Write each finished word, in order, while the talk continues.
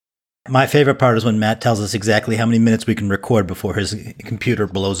My favorite part is when Matt tells us exactly how many minutes we can record before his computer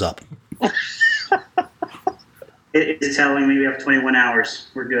blows up. It's telling me we have 21 hours.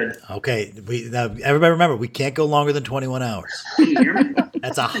 We're good. Okay. Everybody remember, we can't go longer than 21 hours. Can you hear me?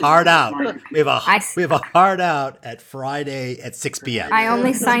 That's a hard out. We have a hard out at Friday at 6 p.m. I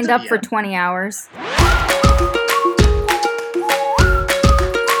only signed up for 20 hours.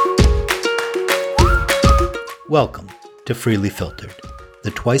 Welcome to Freely Filtered,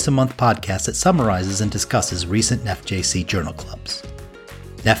 the twice-a-month podcast that summarizes and discusses recent NEFJC journal clubs.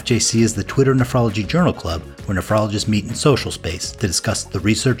 NEFJC is the Twitter Nephrology Journal Club where nephrologists meet in social space to discuss the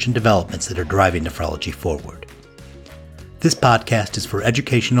research and developments that are driving nephrology forward. This podcast is for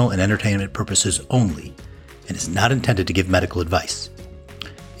educational and entertainment purposes only and is not intended to give medical advice.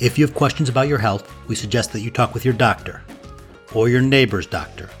 If you have questions about your health, we suggest that you talk with your doctor, or your neighbor's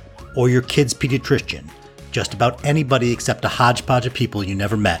doctor, or your kid's pediatrician, just about anybody except a hodgepodge of people you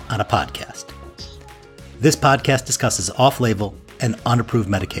never met on a podcast. This podcast discusses off-label and unapproved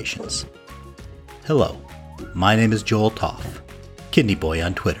medications. Hello, my name is Joel Toff, Kidney Boy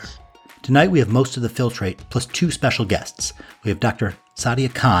on Twitter. Tonight we have most of the Filtrate plus two special guests. We have Dr.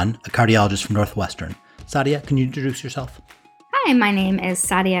 Sadia Khan, a cardiologist from Northwestern. Sadia, can you introduce yourself? Hi, my name is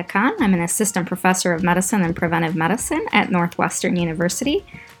Sadia Khan. I'm an assistant professor of medicine and preventive medicine at Northwestern University,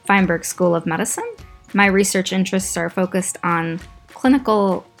 Feinberg School of Medicine. My research interests are focused on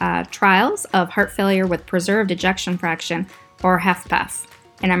clinical trials of heart failure with preserved ejection fraction, or HFpEF.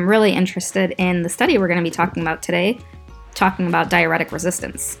 And I'm really interested in the study we're going to be talking about today, talking about diuretic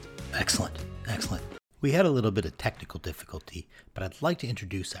resistance. Excellent. We had a little bit of technical difficulty, but I'd like to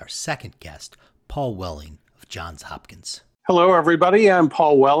introduce our second guest, Paul Welling of Johns Hopkins. Hello, everybody. I'm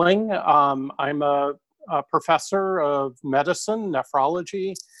Paul Welling. I'm a professor of medicine,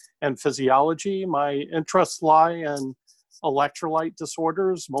 nephrology, and physiology. My interests lie in electrolyte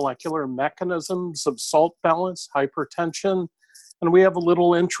disorders, molecular mechanisms of salt balance, hypertension, and we have a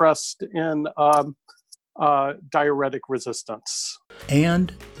little interest in diuretic resistance.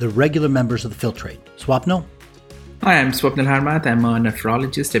 And the regular members of the Filtrate. Swapnil? Hi, I'm Swapnil Harmath. I'm a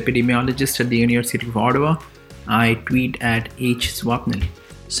nephrologist, epidemiologist at the University of Ottawa. I tweet at hswapnil.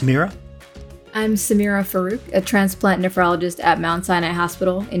 Samira? I'm Samira Farouk, a transplant nephrologist at Mount Sinai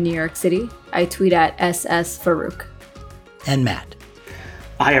Hospital in New York City. I tweet at SS Farouk. And Matt.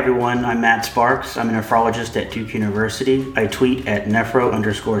 Hi, everyone. I'm Matt Sparks. I'm a nephrologist at Duke University. I tweet at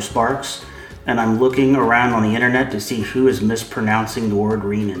nephro_Sparks, and I'm looking around on the internet to see who is mispronouncing the word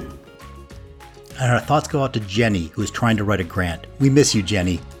renin. And our thoughts go out to Jenny, who is trying to write a grant. We miss you,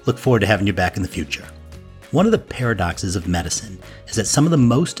 Jenny. Look forward to having you back in the future. One of the paradoxes of medicine is that some of the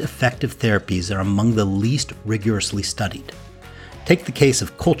most effective therapies are among the least rigorously studied. Take the case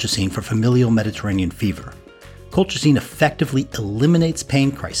of colchicine for familial Mediterranean fever. Colchicine effectively eliminates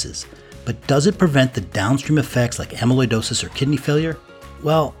pain crisis, but does it prevent the downstream effects like amyloidosis or kidney failure?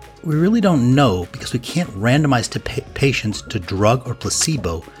 Well, we really don't know because we can't randomize patients to drug or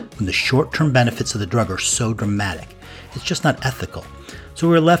placebo when the short-term benefits of the drug are so dramatic. It's just not ethical. So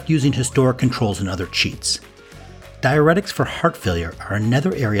we're left using historic controls and other cheats. Diuretics for heart failure are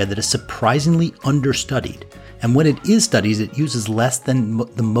another area that is surprisingly understudied, and when it is studied, it uses less than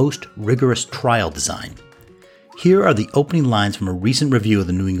the most rigorous trial design. Here are the opening lines from a recent review of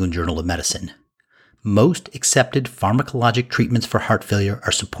the New England Journal of Medicine. Most accepted pharmacologic treatments for heart failure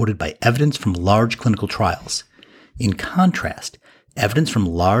are supported by evidence from large clinical trials. In contrast, evidence from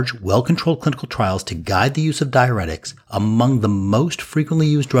large, well-controlled clinical trials to guide the use of diuretics among the most frequently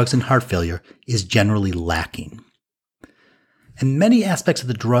used drugs in heart failure is generally lacking. And many aspects of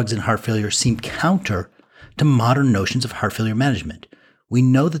the drugs in heart failure seem counter to modern notions of heart failure management. We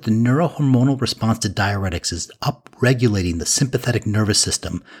know that the neurohormonal response to diuretics is upregulating the sympathetic nervous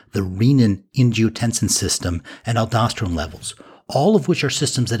system, the renin-angiotensin system, and aldosterone levels, all of which are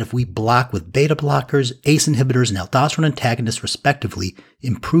systems that if we block with beta blockers, ACE inhibitors, and aldosterone antagonists respectively,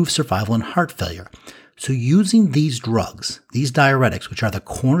 improve survival in heart failure. So using these drugs, these diuretics, which are the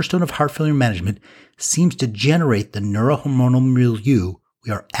cornerstone of heart failure management, seems to generate the neurohormonal milieu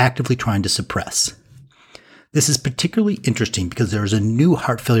we are actively trying to suppress. This is particularly interesting because there is a new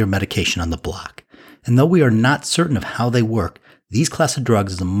heart failure medication on the block. And though we are not certain of how they work, these class of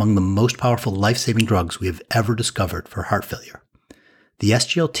drugs is among the most powerful life-saving drugs we have ever discovered for heart failure. The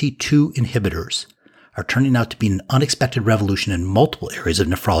SGLT2 inhibitors are turning out to be an unexpected revolution in multiple areas of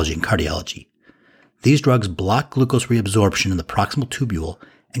nephrology and cardiology. These drugs block glucose reabsorption in the proximal tubule,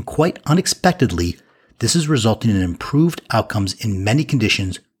 and quite unexpectedly, this is resulting in improved outcomes in many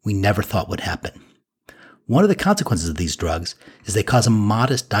conditions we never thought would happen. One of the consequences of these drugs is they cause a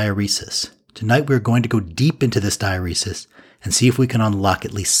modest diuresis. Tonight we're going to go deep into this diuresis and see if we can unlock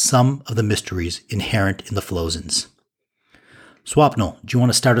at least some of the mysteries inherent in the Flozins. Swapnil, do you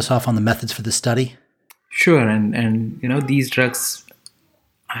want to start us off on the methods for this study? Sure, and these drugs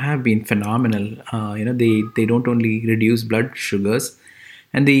have been phenomenal. They don't only reduce blood sugars,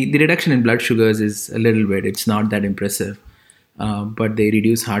 and the reduction in blood sugars is a little bit. It's not that impressive, but they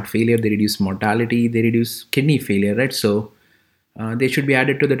reduce heart failure, they reduce mortality, they reduce kidney failure, right? So they should be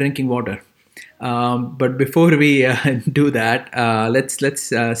added to the drinking water. But before we do that,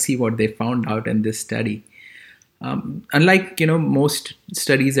 let's see what they found out in this study. Unlike most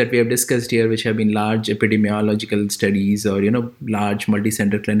studies that we have discussed here, which have been large epidemiological studies or large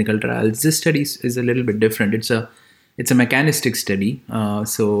multi-center clinical trials, this study is a little bit different. It's a mechanistic study,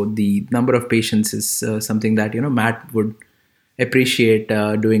 so the number of patients is something that Matt would appreciate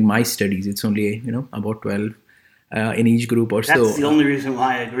doing my studies. It's only about 12 in each group or so. That's the only reason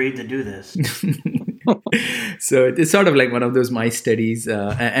why I agreed to do this. So it's sort of like one of those mice studies,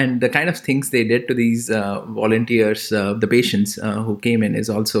 and the kind of things they did to these volunteers, the patients who came in, is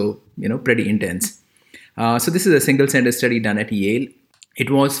also pretty intense. So this is a single center study done at Yale. It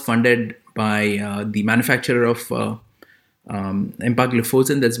was funded by the manufacturer of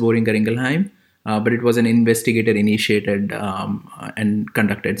empagliflozin, that's Boehringer Ingelheim, but it was an investigator-initiated and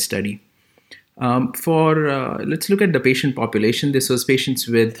conducted study. Let's look at the patient population. This was patients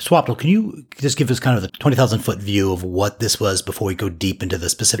with... Swapnil, can you just give us kind of the 20,000-foot view of what this was before we go deep into the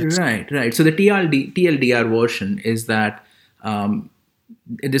specifics? Right. So the TLDR version is that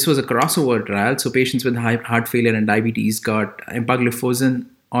this was a crossover trial. So patients with heart failure and diabetes got empagliflozin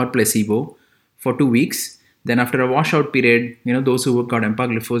or placebo for 2 weeks. Then after a washout period, those who got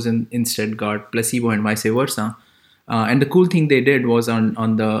empagliflozin instead got placebo and vice versa. And the cool thing they did was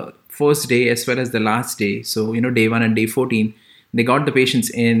on the first day as well as the last day, so day 1 and day 14, they got the patients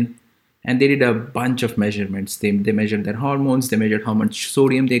in and they did a bunch of measurements. They measured their hormones, they measured how much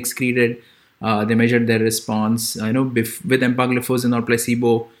sodium they excreted, they measured their response with empagliflozin or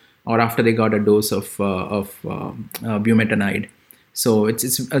placebo, or after they got a dose of bumetanide. So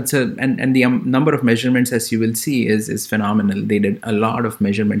and the number of measurements, as you will see, is phenomenal. They did a lot of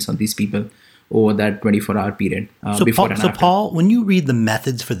measurements on these people over that 24-hour period. Paul, when you read the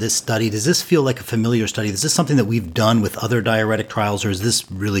methods for this study, does this feel like a familiar study? Is this something that we've done with other diuretic trials, or is this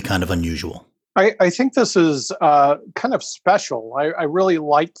really kind of unusual? I think this is kind of special. I really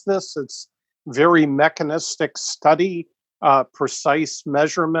liked this. It's very mechanistic study, precise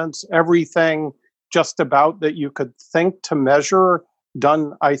measurements, everything just about that you could think to measure,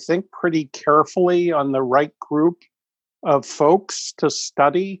 done, I think, pretty carefully on the right group of folks to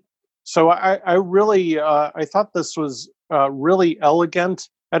study. So I really, I thought this was really elegant.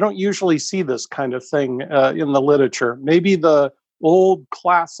 I don't usually see this kind of thing in the literature. Maybe the old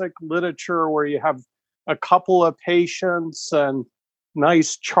classic literature where you have a couple of patients and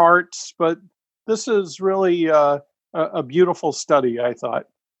nice charts, but this is really a beautiful study, I thought.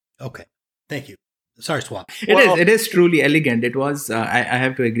 Okay, thank you. Sorry, Swap. It is truly elegant. It was, I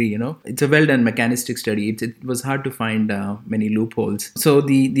have to agree, it's a well-done mechanistic study. It was hard to find many loopholes. So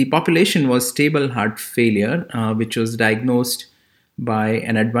the population was stable heart failure, which was diagnosed by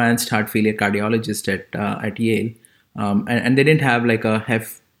an advanced heart failure cardiologist at Yale. And they didn't have like a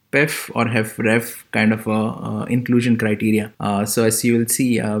HFpEF or HFrEF kind of inclusion criteria. So as you will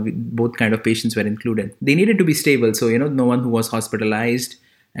see, both kind of patients were included. They needed to be stable. So, no one who was hospitalized,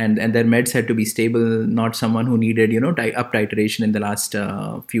 and their meds had to be stable, not someone who needed, up titration in the last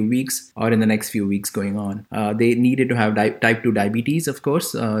few weeks or in the next few weeks going on. They needed to have type 2 diabetes, of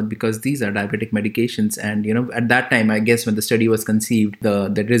course, because these are diabetic medications. And, at that time, I guess when the study was conceived,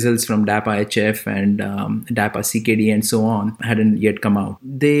 the results from DAPA-HF and DAPA-CKD and so on hadn't yet come out.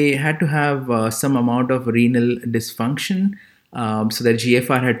 They had to have some amount of renal dysfunction. So their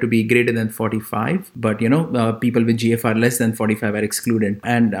GFR had to be greater than 45, but people with GFR less than 45 are excluded.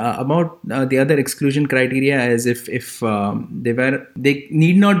 And about the other exclusion criteria is if they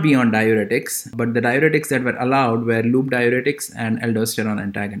need not be on diuretics, but the diuretics that were allowed were loop diuretics and aldosterone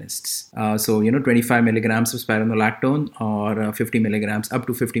antagonists. So 25 milligrams of spironolactone or 50 milligrams, up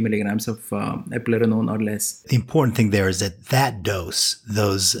to 50 milligrams of eplerenone or less. The important thing there is that dose,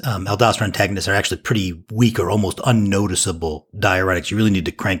 those aldosterone antagonists are actually pretty weak or almost unnoticeable diuretics. You really need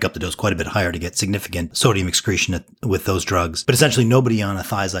to crank up the dose quite a bit higher to get significant sodium excretion with those drugs. But essentially, nobody on a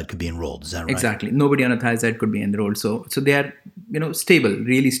thiazide could be enrolled. Is that right? Exactly. Nobody on a thiazide could be enrolled. So they are stable,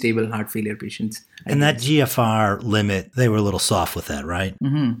 really stable heart failure patients. And that GFR limit, they were a little soft with that, right?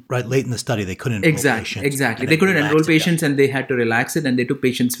 Mm-hmm. Right, late in the study, they couldn't enroll patients. Exactly. They couldn't enroll patients and they had to relax it, and they took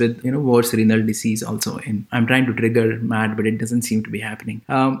patients with, worse renal disease also. And I'm trying to trigger Matt, but it doesn't seem to be happening.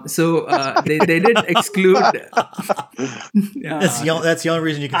 So they did exclude... That's the only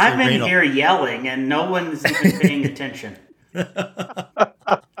reason you can say I've been renal. here yelling and no one's even paying attention. This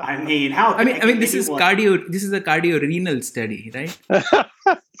is cardio. This is a cardio-renal study, right?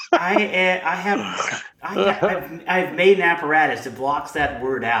 I've made an apparatus that blocks that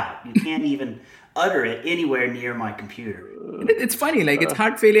word out. You can't even utter it anywhere near my computer. It's funny, like it's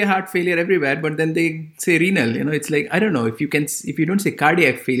heart failure everywhere, but then they say renal. It's like, I don't know, if you don't say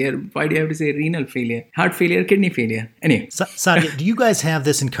cardiac failure, why do you have to say renal failure? Heart failure, kidney failure. Anyway. Sadia, do you guys have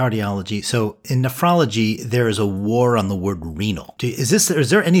this in cardiology? So in nephrology, there is a war on the word renal. Is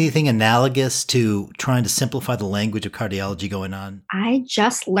there anything analogous to trying to simplify the language of cardiology going on? I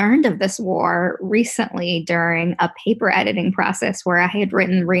just learned of this war recently during a paper editing process where I had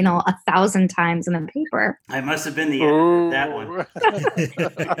written renal 1,000 times in a paper. I must have been the editor of that one.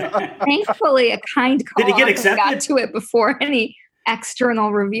 Thankfully, a kind Did it get co-author accepted? got to it before any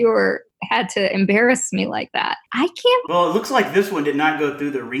external reviewer had to embarrass me like that. I can't. Well, it looks like this one did not go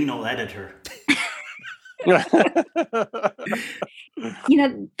through the renal editor. The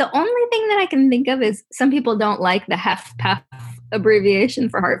only thing that I can think of is some people don't like the HFpEF abbreviation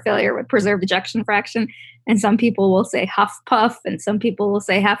for heart failure with preserved ejection fraction. And some people will say HuffPuff and some people will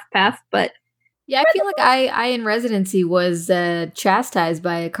say HFpEF, but yeah, I feel like I in residency was chastised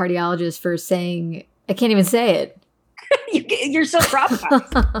by a cardiologist for saying, I can't even say it. You're so proud of us.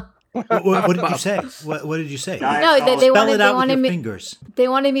 What did you say? What did you say? No, they Spell wanted, it they out wanted with your me. fingers. They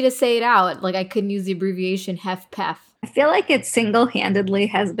wanted me to say it out. Like I couldn't use the abbreviation HFpEF. I feel like it single-handedly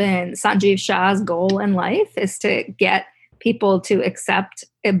has been Sanjeev Shah's goal in life is to get people to accept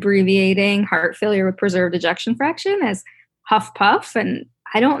abbreviating heart failure with preserved ejection fraction as HuffPuff, and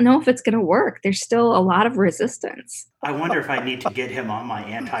I don't know if it's going to work. There's still a lot of resistance. I wonder if I need to get him on my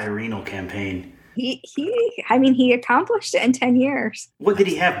anti-renal campaign. He accomplished it in 10 years. What, did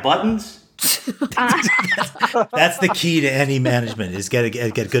he have buttons? That's the key to any management is get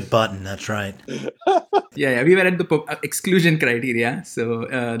a good button. That's right. Yeah. We were at the exclusion criteria, so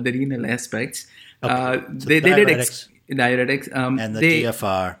the renal aspects. Okay. So they did diuretics and the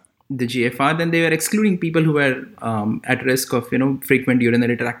GFR. The GFR, then they were excluding people who were at risk of, frequent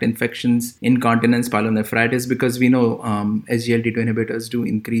urinary tract infections, incontinence, pyelonephritis, because we know SGLT2 inhibitors do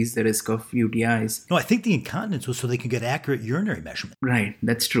increase the risk of UTIs. No, I think the incontinence was so they could get accurate urinary measurement. Right,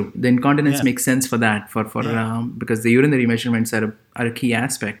 that's true. The incontinence makes sense for that, because the urinary measurements are a key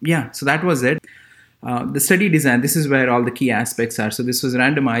aspect. Yeah, so that was it. The study design, this is where all the key aspects are. So this was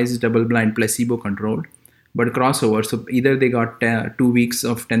randomized, double-blind, placebo-controlled. But crossover, so either they got 2 weeks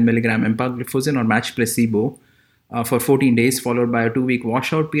of 10 milligram empagliflozin or matched placebo for 14 days, followed by a 2-week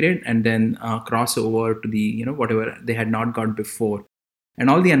washout period, and then crossover to the whatever they had not got before. And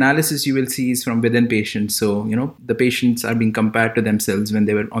all the analysis you will see is from within patients. So the patients are being compared to themselves when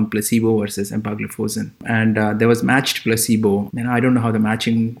they were on placebo versus empagliflozin, and there was matched placebo. And I don't know how the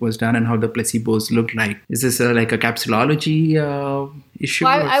matching was done and how the placebos looked like. Is this like a capsulology issue?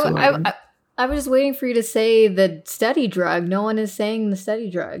 Well, I was just waiting for you to say the study drug. No one is saying the study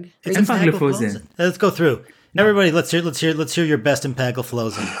drug. It's empagliflozin. Let's go through. Everybody, let's hear your best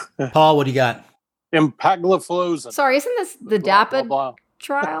empagliflozin. Paul, what do you got? Empagliflozin. Sorry, isn't this the DAPA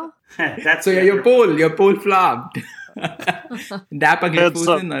trial? That's so your poll flopped.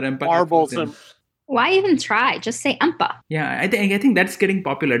 Dapagliflozin or empagliflozin? Why even try? Just say EMPA. Yeah, I think that's getting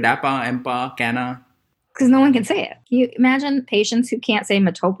popular. DAPA, EMPA, CANA. Because no one can say it. Can you imagine patients who can't say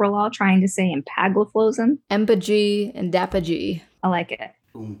metoprolol trying to say empagliflozin? EMPA-G and DAPA-G. I like it.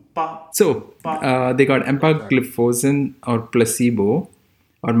 So they got empagliflozin or placebo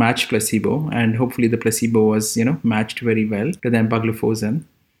or matched placebo, and hopefully the placebo was matched very well to the empagliflozin.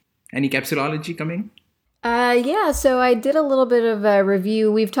 Any capsulology coming? Yeah, so I did a little bit of a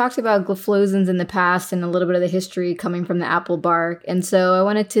review. We've talked about gliflozins in the past and a little bit of the history coming from the apple bark. And so I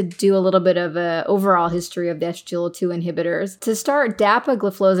wanted to do a little bit of an overall history of the SGLT2 inhibitors. To start,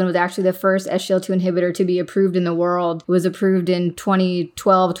 dapagliflozin was actually the first SGLT2 inhibitor to be approved in the world. It was approved in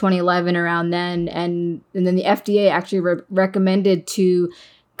 2012, 2011, around then. And then the FDA actually recommended to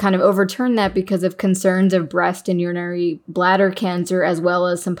kind of overturned that because of concerns of breast and urinary bladder cancer, as well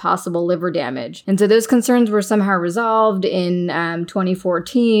as some possible liver damage. And so those concerns were somehow resolved in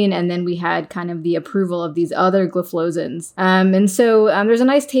 2014, and then we had kind of the approval of these other gliflozins. And so there's a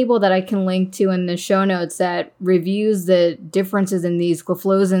nice table that I can link to in the show notes that reviews the differences in these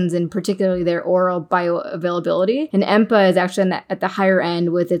gliflozins, and particularly their oral bioavailability. And EMPA is actually at the higher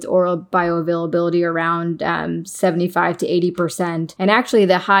end with its oral bioavailability around 75 to 80%. And actually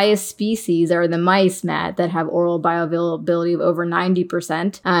the highest species are the mice, Matt, that have oral bioavailability of over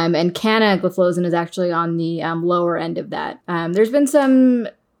 90%. And canagliflozin is actually on the lower end of that. There's been some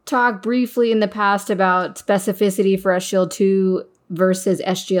talk briefly in the past about specificity for SGLT2 versus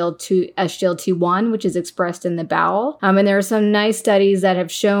SGLT1, which is expressed in the bowel. And there are some nice studies that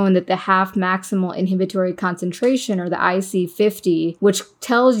have shown that the half maximal inhibitory concentration, or the IC50, which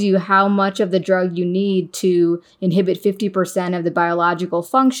tells you how much of the drug you need to inhibit 50% of the biological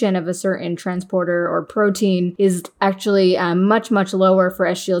function of a certain transporter or protein, is actually much, much lower for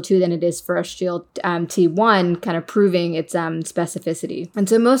SGLT2 than it is for SGLT1, kind of proving its specificity. And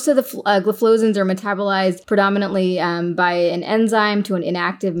so most of the gliflozins are metabolized predominantly by an enzyme to an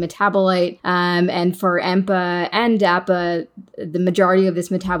inactive metabolite. And for EMPA and DAPA, the majority of this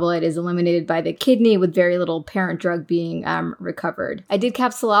metabolite is eliminated by the kidney, with very little parent drug being recovered. I did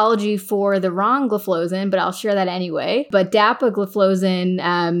capsulology for the wrong gliflozin, but I'll share that anyway. But dapagliflozin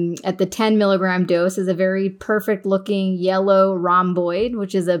at the 10 milligram dose is a very perfect looking yellow rhomboid,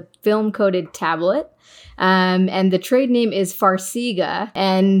 which is a film-coated tablet. And the trade name is Farxiga.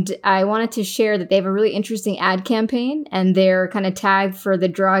 And I wanted to share that they have a really interesting ad campaign, and their kind of tag for the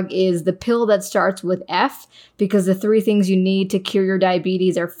drug is the pill that starts with F, because the 3 things you need to cure your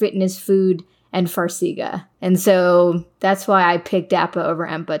diabetes are fitness, food, and Farxiga. And so that's why I picked DAPA over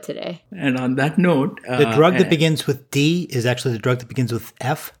EMPA today. And on that note... the drug that begins with D is actually the drug that begins with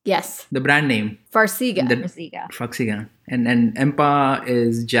F? Yes. The brand name. Farxiga. Farxiga. And EMPA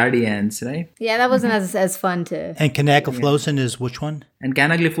is Jardiance, right? Yeah, that wasn't as fun to... And canagliflozin is which one? And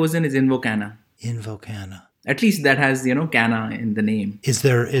canagliflozin is Invokana. Invokana. At least that has, Cana in the name. Is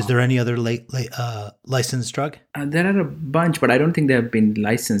there any other licensed drug? There are a bunch, but I don't think they have been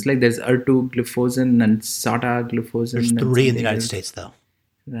licensed. Like there's ertugliflozin and sotagliflozin. There's 3 in the United States, though.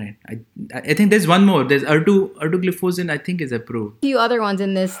 Right. I think there's one more. There's ertugliflozin, I think, is approved. A few other ones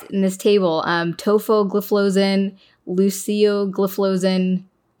in this table. Tofagliflozin, lusiogliflozin,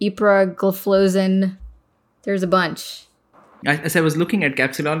 ipragliflozin. There's a bunch. As I was looking at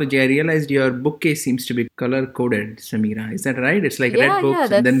capsulology, I realized your bookcase seems to be color-coded, Samira. Is that right? It's like red books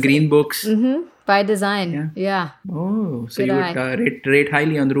and then green books. Mm-hmm. By design. Yeah. Oh, so Good you would rate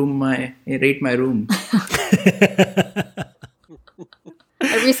highly on rate my room.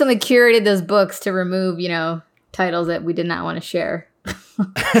 I recently curated those books to remove, titles that we did not want to share.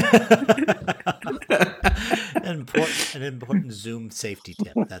 An important Zoom safety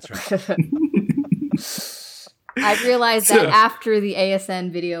tip. That's right. I realized that after the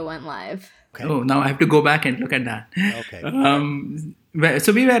ASN video went live. Okay. Oh, now I have to go back and look at that. Okay.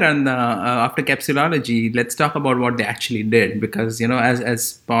 So we were on after capsulology. Let's talk about what they actually did, because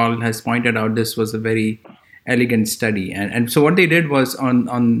as Paul has pointed out, this was a very elegant study, and so what they did was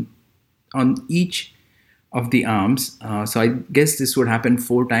on each of the arms. So I guess this would happen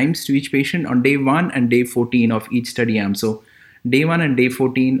 4 times to each patient on day 1 and day 14 of each study arm. So day 1 and day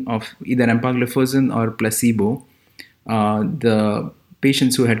 14 of either empagliflozin or placebo, the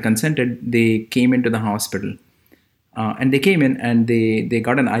patients who had consented, they came into the hospital. And they came in and they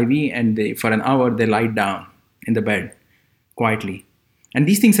got an IV, and for an hour they lied down in the bed quietly. And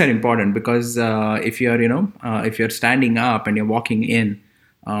these things are important because if you're standing up and you're walking in,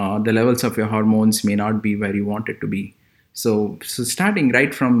 the levels of your hormones may not be where you want it to be. So starting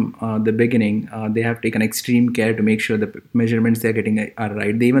right from the beginning, they have taken extreme care to make sure the measurements they're getting are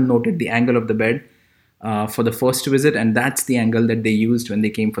right. They even noted the angle of the bed for the first visit, and that's the angle that they used when they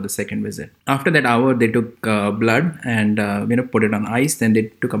came for the second visit. After that hour, they took blood and put it on ice. Then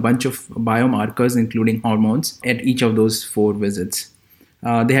they took a bunch of biomarkers, including hormones, at each of those 4 visits.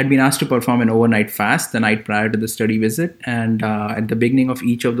 They had been asked to perform an overnight fast the night prior to the study visit, and at the beginning of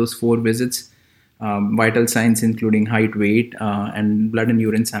each of those 4 visits, vital signs including height, weight, and blood and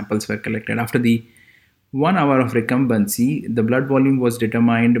urine samples were collected. After the 1 hour of recumbency, the blood volume was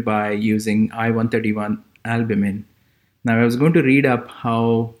determined by using I-131 albumin. Now, I was going to read up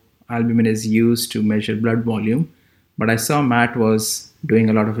how albumin is used to measure blood volume, but I saw Matt was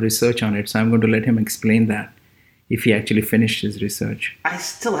doing a lot of research on it, so I'm going to let him explain that if he actually finished his research. I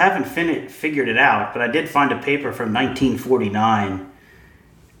still haven't figured it out, but I did find a paper from 1949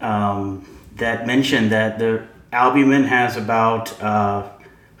 that mentioned that the albumin has about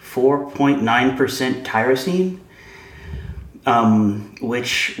 4.9% tyrosine,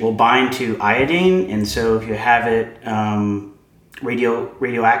 which will bind to iodine. And so if you have it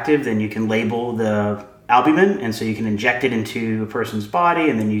radioactive, then you can label the albumin. And so you can inject it into a person's body,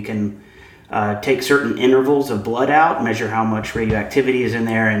 and then you can take certain intervals of blood out, measure how much radioactivity is in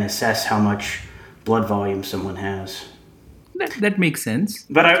there, and assess how much blood volume someone has. That makes sense.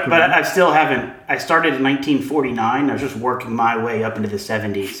 But I still haven't. I started in 1949. I was just working my way up into the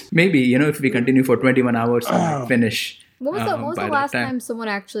 70s. Maybe, if we continue for 21 hours, we might finish. What was the last time someone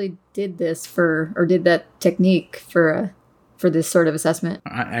actually did this or did that technique for this sort of assessment?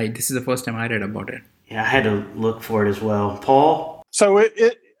 This is the first time I read about it. Yeah, I had to look for it as well. Paul? So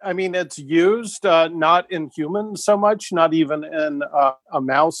it's used not in humans so much, not even in a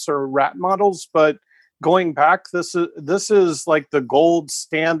mouse or rat models, but going back, this is like the gold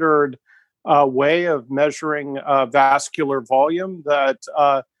standard way of measuring vascular volume.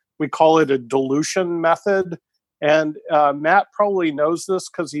 That we call it a dilution method. And Matt probably knows this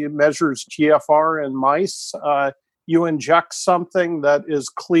because he measures GFR in mice. You inject something that is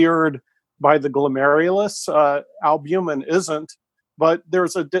cleared by the glomerulus. Albumin isn't, but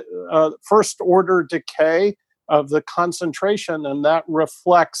there's a first order decay of the concentration, and that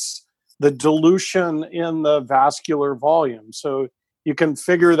reflects the dilution in the vascular volume. So you can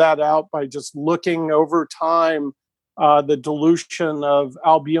figure that out by just looking over time, the dilution of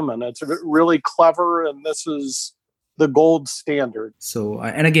albumin. It's really clever, and this is the gold standard. So,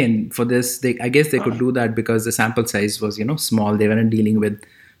 and again, for this, I guess they could do that because the sample size was, small. They weren't dealing with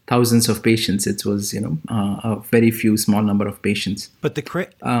thousands of patients. It was, a very few small number of patients. But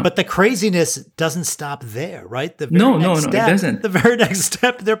the craziness doesn't stop there, right? No, it doesn't. The very next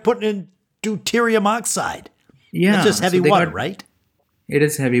step, they're putting in deuterium oxide. Yeah, it's just heavy water, right? It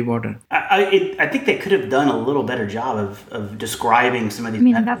is heavy water. I think they could have done a little better job of describing some of these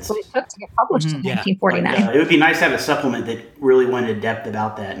methods. That's what it took to get published in 1949. It would be nice to have a supplement that really went into depth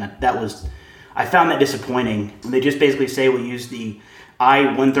about that. And I found that disappointing. They just basically say we use the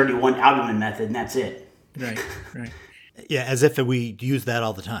I-131 albumin method, and that's it. Right. Yeah, as if we use that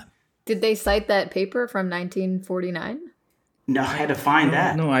all the time. Did they cite that paper from 1949? No, I had to find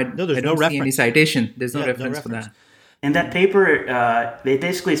that. There's no reference. Any citation. There's no reference for that. In that paper, they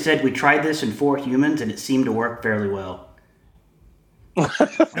basically said we tried this in 4 humans, and it seemed to work fairly well.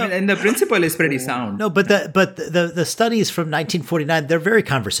 And the principle is pretty sound. No, but the studies from 1949, they're very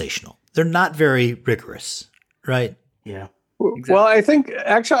conversational. They're not very rigorous, right? Yeah. Exactly. Well, I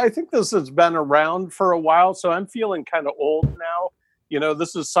think this has been around for a while, so I'm feeling kind of old now.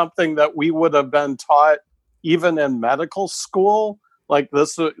 This is something that we would have been taught even in medical school, like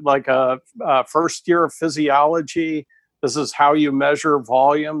this, like a first year of physiology. This is how you measure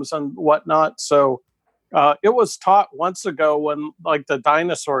volumes and whatnot. So it was taught once ago when like the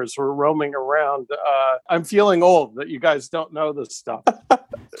dinosaurs were roaming around. I'm feeling old that you guys don't know this stuff.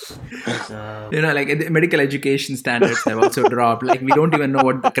 Like medical education standards have also dropped. Like we don't even know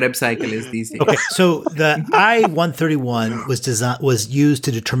what the Krebs cycle is these days. Okay, so the I-131 was used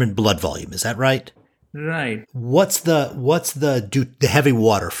to determine blood volume. Is that right? Right. What's the heavy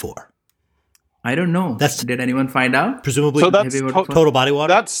water for? I don't know. Did anyone find out? Presumably, that's total body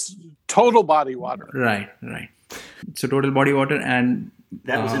water. That's total body water. Right. So total body water and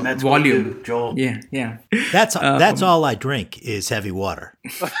that was in med school volume. Too, Joel. Yeah. That's all I drink is heavy water.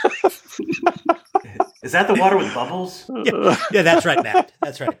 Is that the water with bubbles? Yeah, that's right, Matt.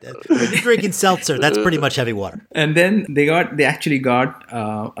 That's right. When you're drinking seltzer, that's pretty much heavy water. And then they actually got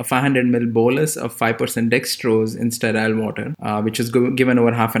a 500 ml bolus of 5% dextrose in sterile water, which was given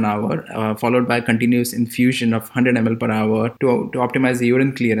over half an hour, followed by continuous infusion of 100 ml per hour to optimize the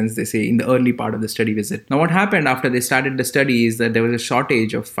urine clearance, they say, in the early part of the study visit. Now, what happened after they started the study is that there was a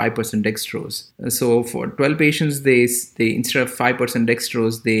shortage of 5% dextrose. So for 12 patients, they instead of 5%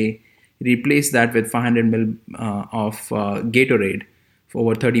 dextrose, they replace that with 500 ml of Gatorade for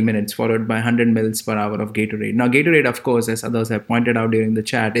over 30 minutes, followed by 100 mils per hour of Gatorade. Now, Gatorade, of course, as others have pointed out during the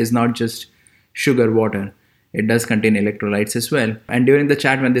chat, is not just sugar water. It does contain electrolytes as well. And during the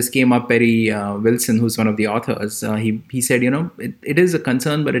chat, when this came up, Perry Wilson, who's one of the authors, he said, it is a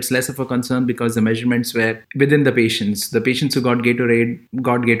concern, but it's less of a concern because the measurements were within the patients. The patients who got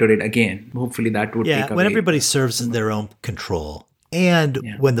Gatorade again. Hopefully that would take away. When everybody serves in their own control.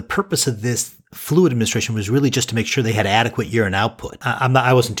 And when the purpose of this fluid administration was really just to make sure they had adequate urine output,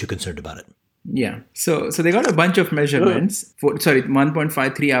 I wasn't too concerned about it. Yeah. So they got a bunch of measurements.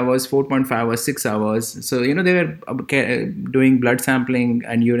 1.5, 3 hours, 4.5 hours, 6 hours. So, they were doing blood sampling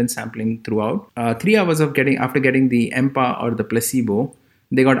and urine sampling throughout. 3 hours after getting the EMPA or the placebo,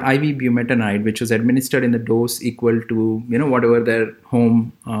 they got IV bumetanide, which was administered in the dose equal to, whatever their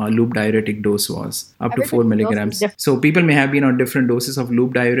home loop diuretic dose was, up to 4 milligrams. So people may have been on different doses of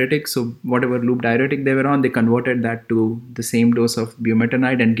loop diuretic. So whatever loop diuretic they were on, they converted that to the same dose of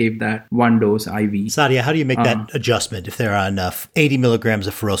bumetanide and gave that one dose IV. Sadia, how do you make that adjustment if they're on 80 milligrams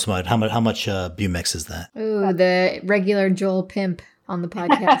of furosemide? How much Bumex is that? Ooh, the regular Joel Pimp on the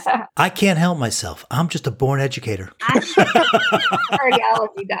podcast. I can't help myself. I'm just a born educator.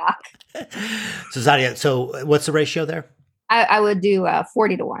 Cardiology doc. So Sadia, so what's the ratio there? I would do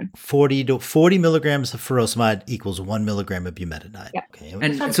 40-1. 40 milligrams of furosemide equals 1 milligram of bumetanide. Yep. Okay.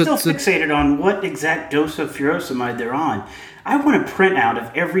 And I'm still fixated on what exact dose of furosemide they're on. I want a printout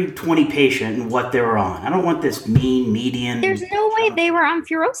of every 20 patient and what they were on. I don't want this mean, median. There's no way they were on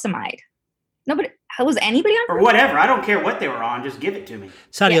furosemide. Nobody. Was anybody on? Or whatever. I don't care what they were on. Just give it to me.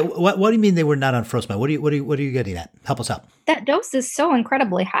 Sadia, what do you mean they were not on furosemide? What are you getting at? Help us out. That dose is so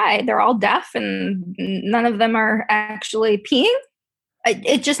incredibly high. They're all deaf, and none of them are actually peeing.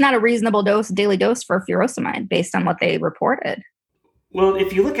 It's just not a reasonable daily dose for furosemide based on what they reported. Well,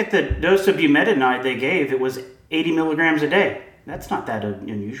 if you look at the dose of bumetanide they gave, it was 80 milligrams a day. That's not that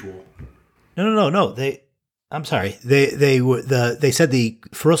unusual. No. I'm sorry. They said the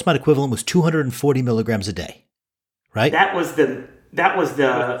furosemide equivalent was 240 milligrams a day, right? That was the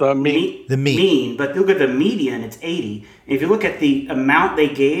mean. But look at the median; it's 80. And if you look at the amount they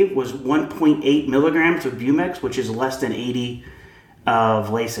gave was 1.8 milligrams of Bumex, which is less than 80 of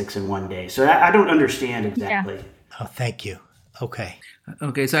Lasix in one day. So I don't understand exactly. Yeah. Oh, thank you. Okay.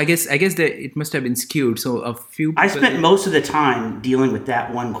 So I guess it must have been skewed. So a few people, I spent most of the time dealing with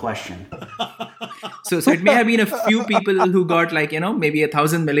that one question. So it may have been a few people who got maybe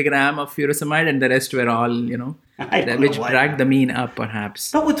 1,000 milligram of furosemide, and the rest were all which dragged the mean up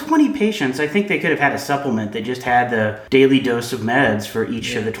perhaps. But with 20 patients, I think they could have had a supplement that just had the daily dose of meds for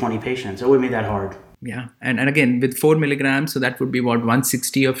each of the 20 patients. It wouldn't be that hard. Yeah, and again with 4 milligrams, so that would be about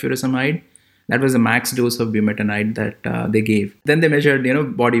 160 of furosemide. That was the max dose of bumetanide that they gave. Then they measured,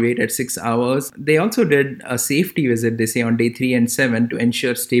 body weight at 6 hours. They also did a safety visit, they say, on day 3 and 7 to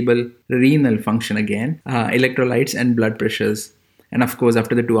ensure stable renal function again, electrolytes and blood pressures. And of course,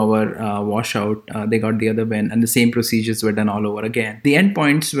 after the 2-hour washout, they got the other one, and the same procedures were done all over again. The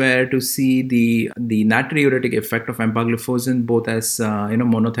endpoints were to see the natriuretic effect of empagliflozin, both as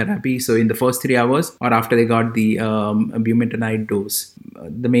monotherapy, so in the first 3 hours, or after they got the bumetanide dose.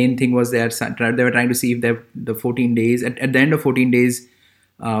 The main thing was they were trying to see if the 14 days, at the end of 14 days,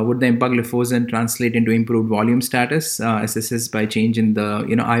 would the empagliflozin translate into improved volume status, assessed by change in the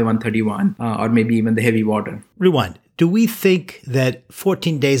I-131, or maybe even the heavy water. Rewind. Do we think that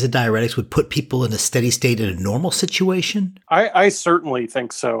 14 days of diuretics would put people in a steady state in a normal situation? I certainly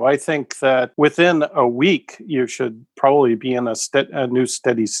think so. I think that within a week, you should probably be in a new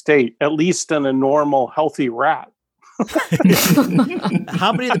steady state, at least in a normal, healthy rat.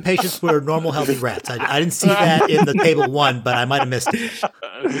 How many of the patients were normal, healthy rats? I didn't see that in the table 1, but I might have missed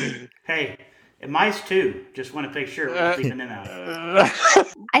it. Hey, and mice too. Just want to make sure we're leaving them out.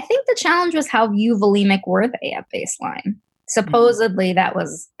 I think the challenge was how euvolemic were they at baseline. Supposedly, that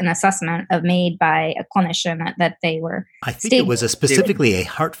was an assessment made by a clinician that they were. I think it was specifically a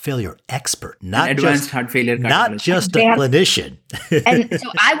heart failure expert, not advanced just heart failure, not just a clinician. And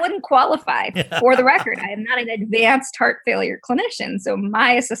so I wouldn't qualify. For the record, I am not an advanced heart failure clinician, so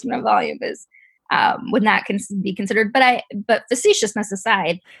my assessment of volume is would not be considered. But facetiousness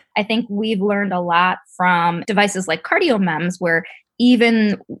aside, I think we've learned a lot from devices like CardioMEMS, where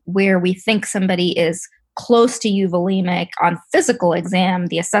even where we think somebody is close to euvolemic on physical exam,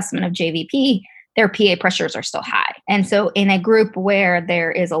 the assessment of JVP, their PA pressures are still high. And so in a group where there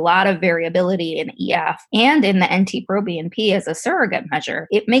is a lot of variability in EF and in the NT-proBNP as a surrogate measure,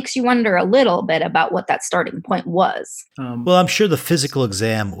 it makes you wonder a little bit about what that starting point was. Well, I'm sure the physical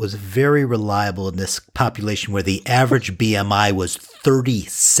exam was very reliable in this population where the average BMI was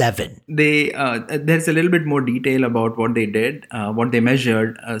 37. There's a little bit more detail about what they did, what they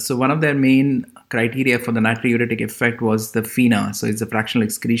measured. So one of their main criteria for the natriuretic effect was the FeNA, so it's the fractional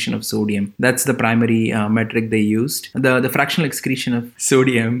excretion of sodium. That's the primary metric they used. The fractional excretion of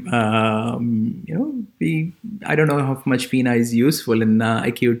sodium, I don't know how much FeNA is useful in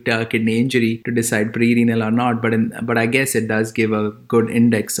acute kidney injury to decide pre-renal or not, but I guess it does give a good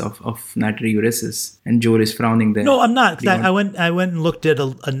index of natriuresis. And Joe is frowning there. No, I'm not. I went and looked at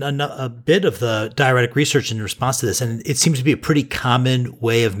a bit of the diuretic research in response to this, and it seems to be a pretty common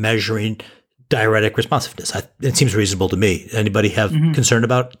way of measuring diuretic responsiveness. It seems reasonable to me. Anybody have concern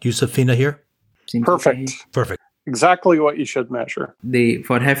about use of FeNA here? Perfect. exactly what you should measure. They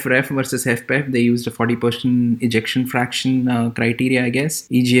for HFrEF versus HFpEF, they used a 40% ejection fraction criteria, I guess.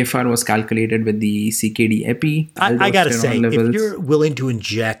 EGFR was calculated with the CKD epi. I gotta say, levels. if you're willing to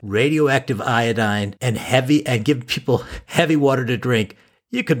inject radioactive iodine and give people heavy water to drink,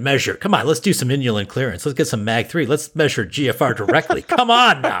 you could measure. Come on, let's do some inulin clearance. Let's get some MAG3. Let's measure GFR directly. Come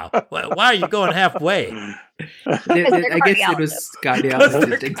on now. Why are you going halfway? I guess it was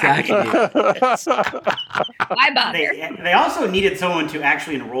cardiologist, exactly. Why bother? They also needed someone to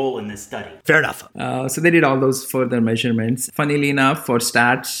actually enroll in this study. Fair enough. So they did all those further measurements. Funnily enough, for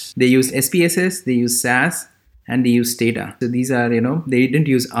stats, they used SPSS, they used SAS, and they used Stata. So these are, they didn't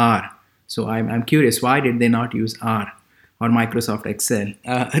use R. So I'm curious, why did they not use R? Or Microsoft Excel.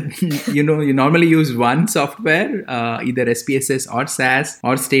 You normally use one software, either SPSS or SAS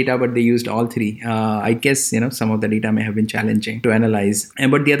or Stata, but they used all three. I guess, some of the data may have been challenging to analyze.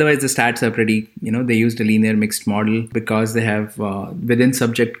 But otherwise, the stats are pretty, they used a linear mixed model because they have within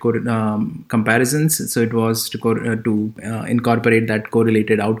subject comparisons. So it was to incorporate that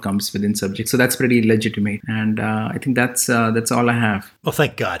correlated outcomes within subject. So that's pretty legitimate. And I think that's all I have. Well,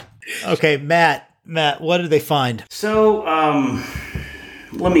 thank God. Okay, Matt, what did they find? So,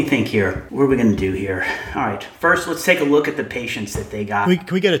 let me think here. What are we going to do here? All right. First, let's take a look at the patients that they got.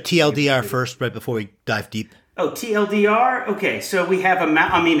 Can we get a TLDR first, right before we dive deep? Oh, TLDR? Okay, so we have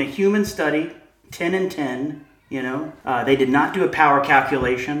a human study, 10 and 10, They did not do a power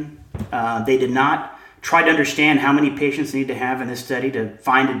calculation. They did not try to understand how many patients need to have in this study to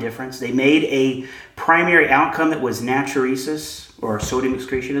find a difference. They made a primary outcome that was natriuresis, or sodium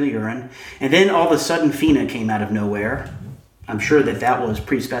excretion in the urine, and then all of a sudden FeNA came out of nowhere. I'm sure that was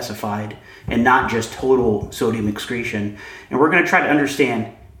pre-specified and not just total sodium excretion. And we're going to try to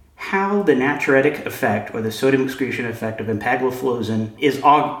understand how the natriuretic effect or the sodium excretion effect of empagliflozin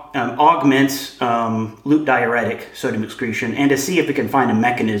augments loop diuretic sodium excretion, and to see if we can find a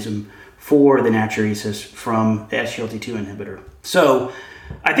mechanism for the natriuresis from the SGLT2 inhibitor. So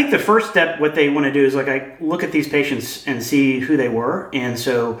I think the first step, what they want to do is I look at these patients and see who they were. And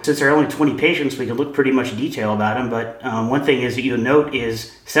so since there are only 20 patients, we can look pretty much detail about them. But one thing is that you'll note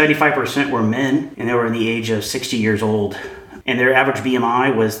is 75% were men, and they were in the age of 60 years old. And their average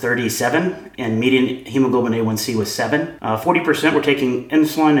BMI was 37, and median hemoglobin A1C was 7. 40% were taking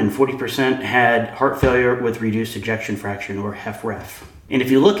insulin, and 40% had heart failure with reduced ejection fraction, or HFrEF. And if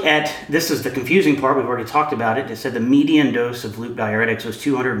you look at, this is the confusing part, we've already talked about it. It said the median dose of loop diuretics was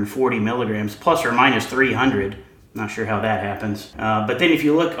 240 milligrams, plus or minus 300. Not sure how that happens. But then if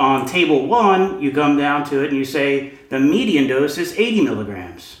you look on table 1, you come down to it and you say the median dose is 80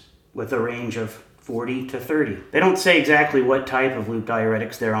 milligrams with a range of 40 to 30. They don't say exactly what type of loop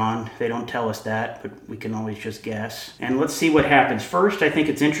diuretics they're on. They don't tell us that, but we can always just guess. And let's see what happens. First, I think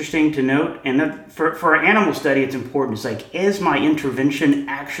it's interesting to note, and that for an animal study, it's important. It's is my intervention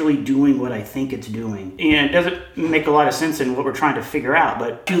actually doing what I think it's doing? And it doesn't make a lot of sense in what we're trying to figure out,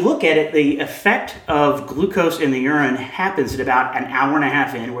 but if you look at it, the effect of glucose in the urine happens at about an hour and a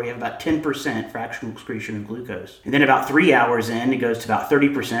half in, where you have about 10% fractional excretion of glucose. And then about 3 hours in, it goes to about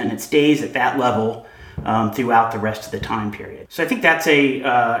 30%, and it stays at that level throughout the rest of the time period. So I think that's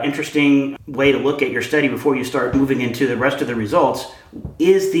a interesting way to look at your study before you start moving into the rest of the results.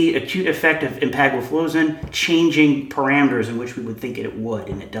 Is the acute effect of empagliflozin changing parameters in which we would think it would,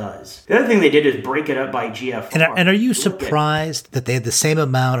 and it does. The other thing they did is break it up by GFR. And are you surprised that they had the same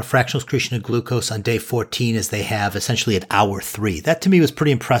amount of fractional excretion of glucose on day 14 as they have essentially at hour 3? That to me was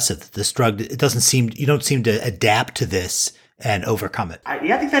pretty impressive. That this drug, you don't seem to adapt to this and overcome it. I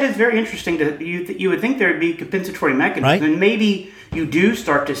think that is very interesting. You would think there would be compensatory mechanisms, right? And maybe you do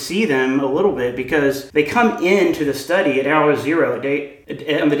start to see them a little bit because they come into the study at hour 0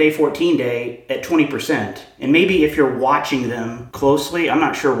 on the day 14 day at 20%. And maybe if you're watching them closely, I'm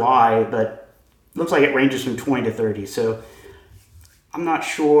not sure why, but it looks like it ranges from 20 to 30. So I'm not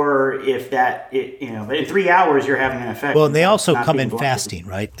sure if but in 3 hours you're having an effect. Well, and they also come in fasting,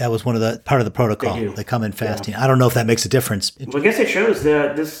 right? That was part of the protocol. They come in fasting. Yeah. I don't know if that makes a difference. Well, I guess it shows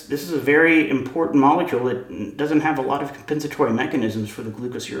that this is a very important molecule that doesn't have a lot of compensatory mechanisms for the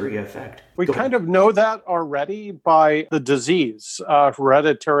glucosuria effect. We kind of know that already by the disease,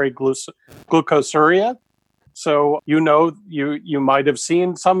 hereditary glucosuria. So you might have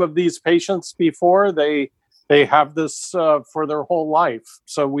seen some of these patients before. They have this for their whole life.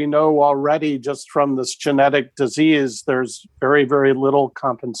 So we know already just from this genetic disease, there's very, very little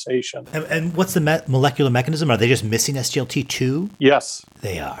compensation. And what's the molecular mechanism? Are they just missing SGLT2? Yes.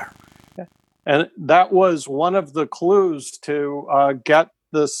 They are. And that was one of the clues to get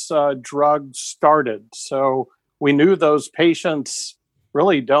this drug started. So we knew those patients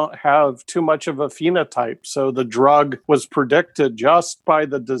really don't have too much of a phenotype. So the drug was predicted just by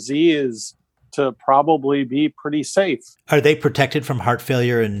the disease to probably be pretty safe. Are they protected from heart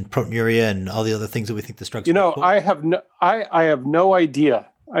failure and proteinuria and all the other things that we think this drug's I have no idea.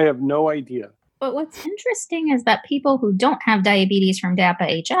 I have no idea. But what's interesting is that people who don't have diabetes from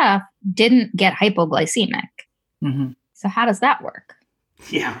DAPA-HF didn't get hypoglycemic. Mm-hmm. So how does that work?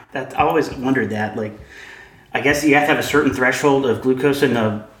 Yeah, I always wondered that. Like, I guess you have to have a certain threshold of glucose in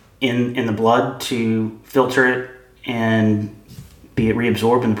the blood to filter it and be it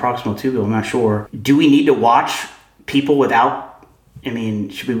reabsorbed in the proximal tubule. I'm not sure. Do we need to watch people without? Should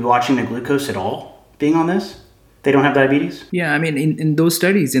we be watching the glucose at all being on this? They don't have diabetes? Yeah, in those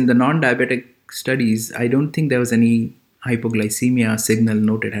studies, in the non-diabetic studies, I don't think there was any hypoglycemia signal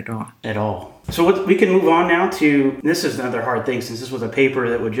noted at all. At all. So we can move on now to, this is another hard thing since this was a paper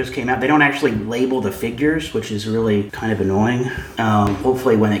that just came out. They don't actually label the figures, which is really kind of annoying.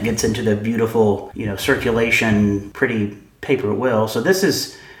 Hopefully when it gets into the beautiful, circulation, pretty paper it will. So this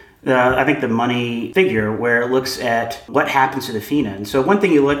is, I think, the money figure where it looks at what happens to the FeNA. And so one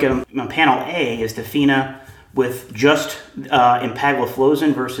thing you look at on panel A is the FeNA with just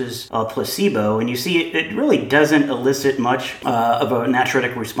empagliflozin versus placebo, and you see it really doesn't elicit much of a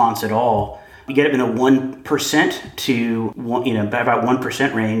natriuretic response at all. You get it in the 1% to about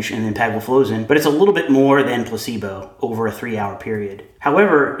 1% range in the empagliflozin, but it's a little bit more than placebo over a 3-hour period.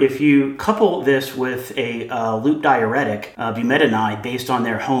 However, if you couple this with a loop diuretic, bumetanide, based on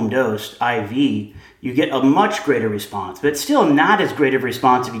their home dose IV, you get a much greater response, but it's still not as great of a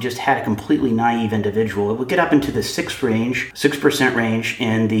response if you just had a completely naive individual. It would get up into the 6% range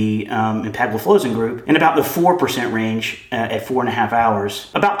in the empagliflozin group, and about the 4% range at 4.5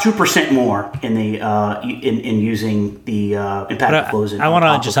 hours. About 2% more in the in using the empagliflozin. I want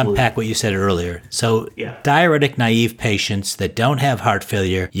to just unpack what you said earlier. So, diuretic naive patients that don't have heart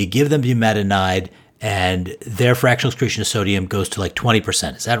failure, you give them bumetanide, and their fractional excretion of sodium goes to like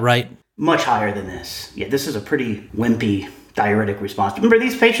 20%. Is that right? Much higher than this. Yeah, this is a pretty wimpy diuretic response. Remember,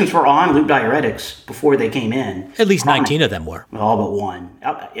 these patients were on loop diuretics before they came in. At least 19 of them were. All but one.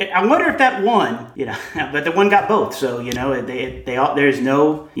 I wonder if that one, but the one got both. So, they all, there's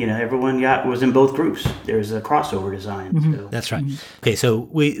no, everyone was in both groups. There's a crossover design. Mm-hmm. So. That's right. Mm-hmm. Okay,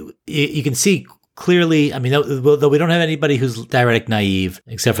 so you can see clearly, though we don't have anybody who's diuretic naive,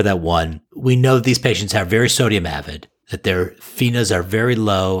 except for that one, we know that these patients are very sodium avid, that their FeNAs are very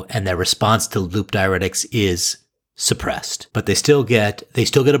low, and their response to loop diuretics is suppressed. But they still get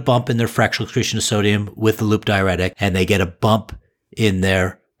a bump in their fractional excretion of sodium with the loop diuretic, and they get a bump in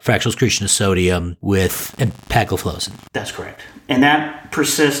their fractional excretion of sodium with empagliflozin. That's correct. And that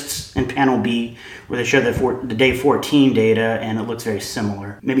persists in panel B, where they show the day 14 data, and it looks very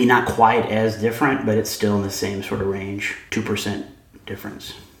similar. Maybe not quite as different, but it's still in the same sort of range, 2%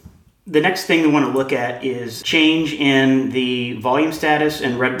 difference. The next thing we want to look at is change in the volume status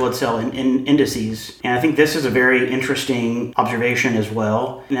and red blood cell indices. And I think this is a very interesting observation as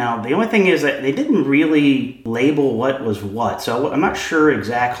well. Now, the only thing is that they didn't really label what was what. So I'm not sure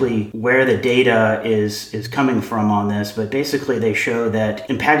exactly where the data is coming from on this, but basically they show that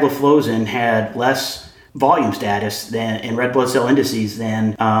empagliflozin had less volume status than in red blood cell indices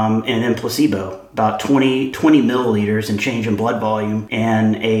than and then placebo, about 20 milliliters in change in blood volume,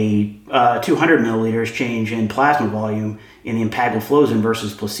 and a 200 milliliters change in plasma volume in the empagliflozin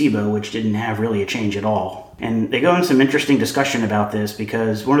versus placebo, which didn't have really a change at all. And they go into some interesting discussion about this,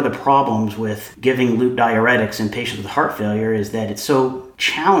 because one of the problems with giving loop diuretics in patients with heart failure is that it's so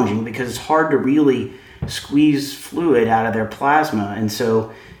challenging because it's hard to really squeeze fluid out of their plasma. And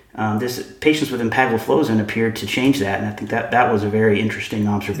so patients with empagliflozin appeared to change that, and I think that was a very interesting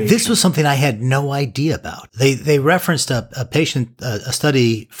observation. This was something I had no idea about. They referenced a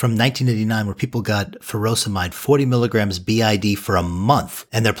study from 1989 where people got furosemide 40 milligrams BID for a month,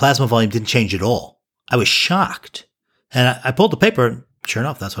 and their plasma volume didn't change at all. I was shocked, and I pulled the paper, and sure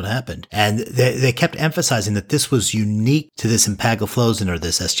enough, that's what happened. And they kept emphasizing that this was unique to this empagliflozin or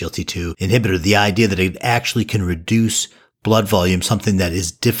this SGLT2 inhibitor, the idea that it actually can reduce blood volume, something that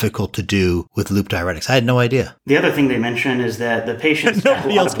is difficult to do with loop diuretics. I had no idea. The other thing they mentioned is that the patients had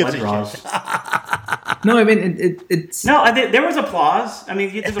a lot of blood draws. No, it's... No, there was applause.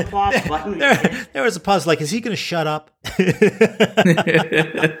 There's applause button. There was applause, like, is he going to shut up? But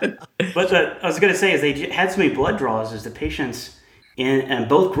I was going to say is they had so many blood draws is the patients in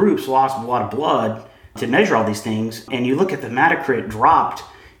both groups lost a lot of blood to measure all these things. And you look at the hematocrit dropped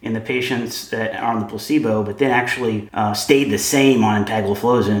in the patients that are on the placebo, but then actually stayed the same on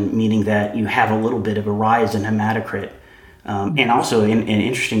empagliflozin, meaning that you have a little bit of a rise in hematocrit And also, and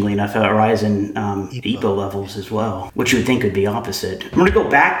interestingly enough, a rise in EPO levels as well, which you would think would be opposite. I'm going to go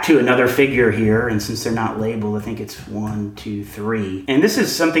back to another figure here, and since they're not labeled, I think it's 1, 2, 3. And this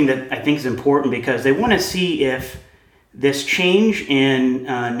is something that I think is important because they want to see if this change in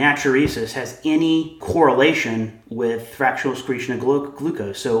natriuresis has any correlation with fractional excretion of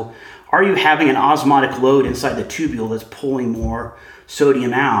glucose. So are you having an osmotic load inside the tubule that's pulling more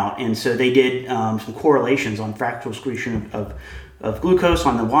sodium out? And so they did some correlations on fractional excretion of glucose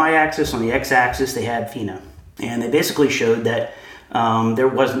on the y-axis. On the x-axis, they had FeNO. And they basically showed that there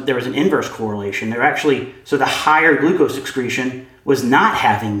was an inverse correlation. So the higher glucose excretion was not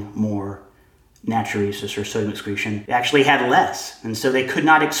having more natriuresis or sodium excretion. It actually had less. And so they could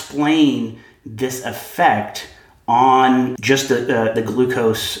not explain this effect on just the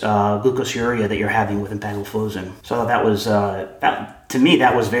glucoseuria that you're having with empagliflozin. So that was to me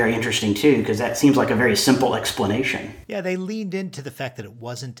that was very interesting too, because that seems like a very simple explanation. Yeah, they leaned into the fact that it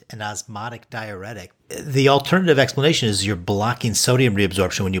wasn't an osmotic diuretic. The alternative explanation is you're blocking sodium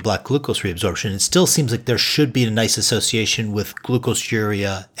reabsorption when you block glucose reabsorption. It still seems like there should be a nice association with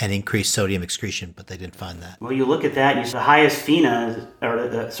glucoseuria and increased sodium excretion, but they didn't find that. Well, you look at that, and the highest FeNO,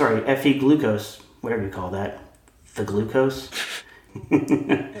 Fe glucose, whatever you call that, the glucose.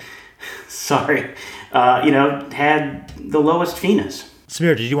 Sorry, had the lowest FeNOs.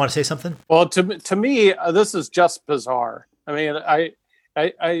 Samir, did you want to say something? Well, to me, this is just bizarre. I mean,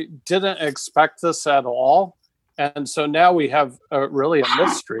 I didn't expect this at all, and so now we have really a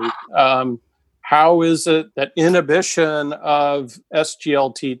mystery. How is it that inhibition of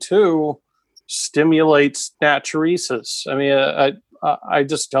SGLT2 stimulates natriuresis? I mean, I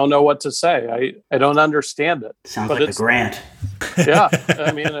just don't know what to say. I don't understand it. Sounds like a grant. Yeah,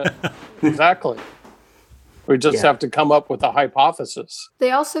 I mean, exactly. We just have to come up with a hypothesis.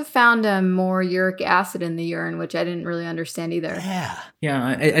 They also found more uric acid in the urine, which I didn't really understand either.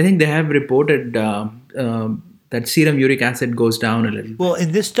 Yeah, I think they have reported that serum uric acid goes down a little. Well,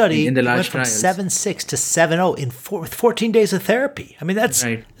 in this study, in the large it went from trials. 7.6 to 7.0 in 14 days of therapy. I mean,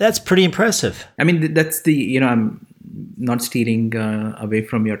 that's pretty impressive. I mean, that's I'm not steering away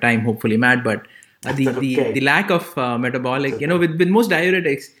from your time, hopefully, Matt, but the lack of metabolic, with most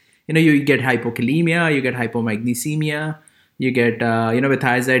diuretics, you get hypokalemia, you get hypomagnesemia, you get, with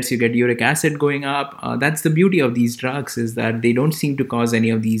thiazides, you get uric acid going up. That's the beauty of these drugs, is that they don't seem to cause any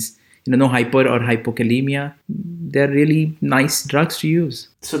of these, no hyper or hypokalemia. They're really nice drugs to use.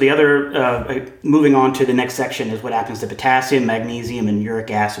 So the other, moving on to the next section, is what happens to potassium, magnesium, and uric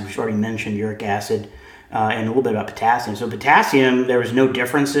acid. We've already mentioned uric acid. And a little bit about potassium. So potassium, there was no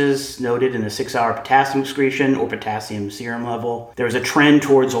differences noted in the 6-hour potassium excretion or potassium serum level. There was a trend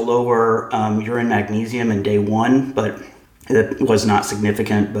towards a lower urine magnesium in day 1, but it was not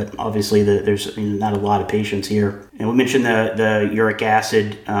significant. But obviously there's not a lot of patients here. And we mentioned the uric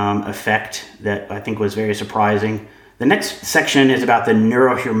acid effect that I think was very surprising. The next section is about the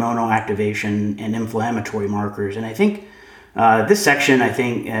neurohormonal activation and inflammatory markers. And I think this section,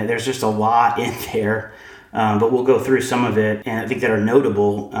 there's just a lot in there, but we'll go through some of it, and I think that are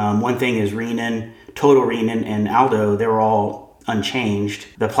notable. One thing is renin, total renin, and aldo, they were all unchanged.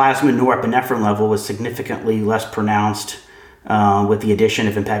 The plasma norepinephrine level was significantly less pronounced with the addition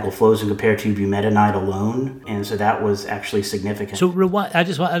of empagliflozin compared to bumetanide alone, and so that was actually significant. So I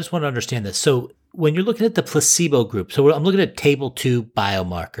just want to understand this. So when you're looking at the placebo group, so I'm looking at table 2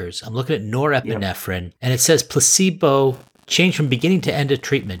 biomarkers. I'm looking at norepinephrine, and it says placebo change from beginning to end of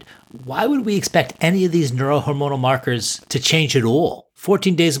treatment. Why would we expect any of these neurohormonal markers to change at all?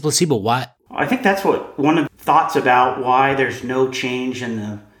 14 days of placebo, why? I think that's one of the thoughts about why there's no change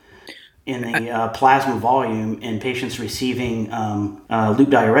in the plasma volume in patients receiving loop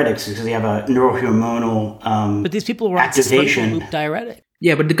diuretics, because they have a neurohormonal but these people were activation. Loop diuretic.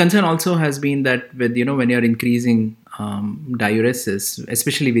 Yeah, but the concern also has been that with when you're increasing diuresis,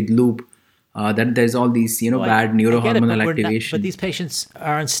 especially with loop, that there's all these bad neurohormonal activation. But these patients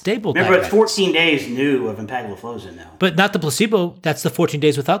are unstable. Remember, it's 14 days new of empagliflozin now. But not the placebo. That's the 14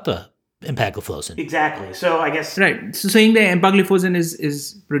 days without the empagliflozin. Exactly. So I guess right. So saying that empagliflozin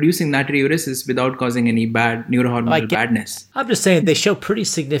is producing natriuresis without causing any bad neurohormonal badness. I'm just saying they show pretty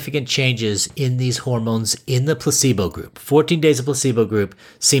significant changes in these hormones in the placebo group. 14 days of placebo group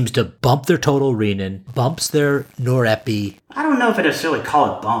seems to bump their total renin, bumps their norepi. I don't know if I necessarily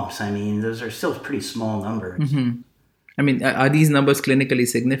call it bumps. I mean, those are still pretty small numbers. Mm-hmm. I mean, are these numbers clinically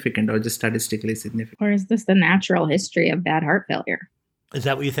significant or just statistically significant? Or is this the natural history of bad heart failure? Is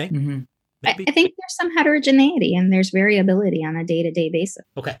that what you think? Mm-hmm. I think there's some heterogeneity and there's variability on a day-to-day basis.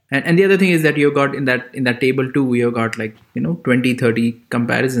 Okay. And the other thing is that you got in that table too, you got 20, 30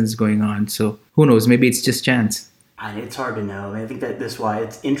 comparisons going on. So who knows? Maybe it's just chance. It's hard to know. I mean, I think that this why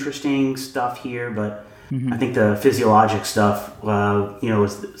it's interesting stuff here, but I think the physiologic stuff,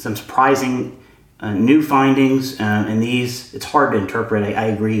 is some surprising new findings, and these it's hard to interpret. I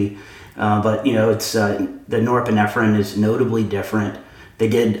agree, but it's the norepinephrine is notably different. They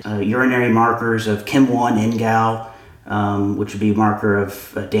did urinary markers of KIM-1 INGAL, which would be a marker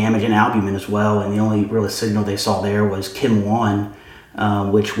of damage in albumin as well, and the only real signal they saw there was KIM-1.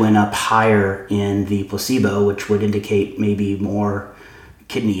 Which went up higher in the placebo, which would indicate maybe more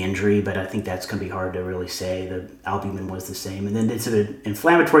kidney injury, but I think that's going to be hard to really say. The albumin was the same. And then it's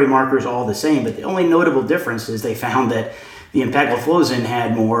inflammatory markers all the same, but the only notable difference is they found that the empagliflozin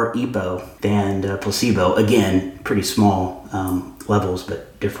had more EPO than placebo. Again, pretty small levels,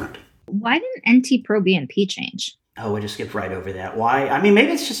 but different. Why didn't NT-proBNP change? Oh, I just skipped right over that. Why? I mean,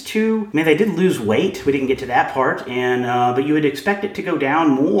 maybe it's just they did lose weight. We didn't get to that part, and but you would expect it to go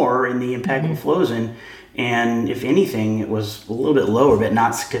down more in the empagliflozin, and if anything, it was a little bit lower, but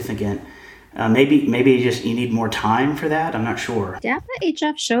not significant. Maybe you need more time for that. I'm not sure.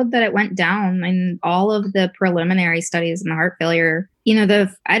 DAPA-HF showed that it went down in all of the preliminary studies in the heart failure.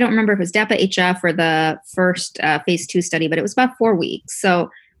 I don't remember if it was DAPA-HF or the first phase 2 study, but it was about 4 weeks, so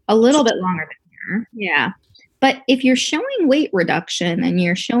a little bit longer than here. Yeah. But if you're showing weight reduction and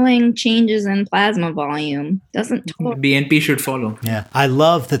you're showing changes in plasma volume, doesn't BNP should follow. Yeah. I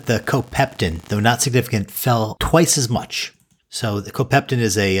love that the copeptin, though not significant, fell twice as much. So the copeptin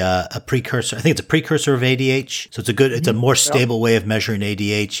is a precursor. I think it's a precursor of ADH. So it's a more stable way of measuring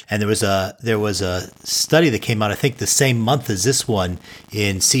ADH. And there was a study that came out, I think the same month as this one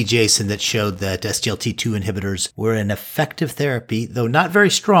in CJASN that showed that SGLT2 inhibitors were an effective therapy, though not very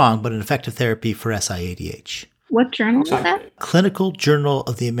strong, but an effective therapy for SIADH. What journal is that? Clinical Journal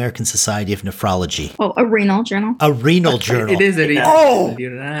of the American Society of Nephrology. Oh, a renal journal. A renal journal. It is a renal. Oh!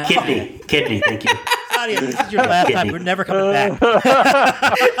 Kidney, thank you. Nadia, this is your last time. We're never coming back.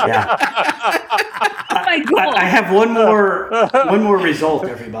 Yeah. Oh my God. I have one more result,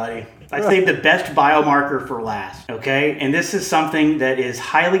 everybody. I saved the best biomarker for last, okay? And this is something that is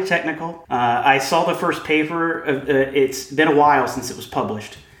highly technical. I saw the first paper. It's been a while since it was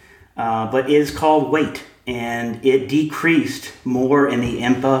published, but it is called weight. And it decreased more in the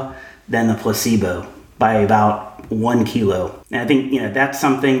EMPA than the placebo by about 1 kilo. And I think that's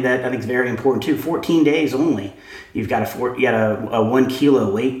something that I think is very important too. 14 days only, you got a 1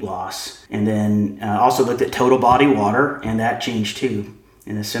 kilo weight loss, and then also looked at total body water, and that changed too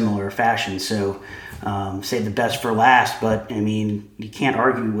in a similar fashion. So save the best for last, but I mean you can't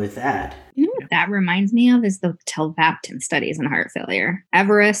argue with that. You know what that reminds me of is the tolvaptan studies in heart failure.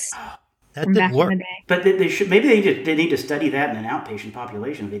 Everest. That didn't work. But they should. Maybe they need to study that in an outpatient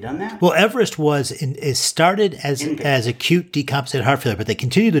population. Have they done that? Well, Everest is started as acute decompensated heart failure, but they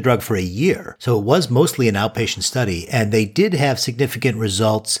continued the drug for a year. So it was mostly an outpatient study, and they did have significant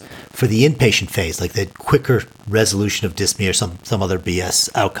results for the inpatient phase, like the quicker resolution of dyspnea or some other BS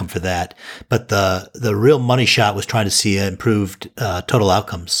outcome for that. But the real money shot was trying to see improved total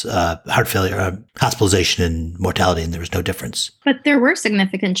outcomes, heart failure, hospitalization, and mortality, and there was no difference. But there were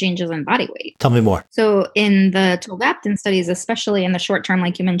significant changes in body weight. Tell me more. So in the tolvaptan studies, especially in the short term,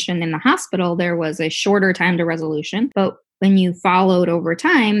 like you mentioned in the hospital, there was a shorter time to resolution. But when you followed over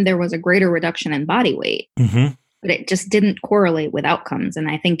time, there was a greater reduction in body weight. Mm-hmm. But it just didn't correlate with outcomes. And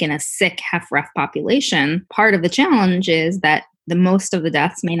I think in a sick HFrEF population, part of the challenge is that the most of the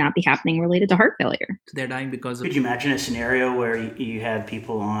deaths may not be happening related to heart failure. So they're dying because of... Could you imagine a scenario where you had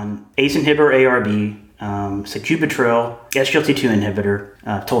people on ACE inhibitor, ARB, sacubitril, SGLT2 inhibitor,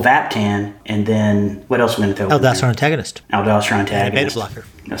 tolvaptan, and then what else are we going to throw? Aldosterone antagonist. Aldosterone antagonist. Beta blocker.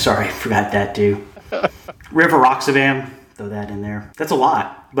 No, sorry, forgot that too. Rivaroxaban, throw that in there. That's a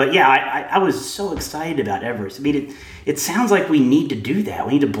lot. But yeah, I was so excited about Everest. I mean, it sounds like we need to do that.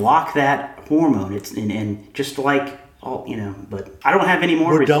 We need to block that hormone. It's and just like all but I don't have any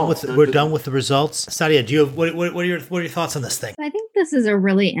more results. We're done with the results. Sadia, do you have what are your thoughts on this thing? I think this is a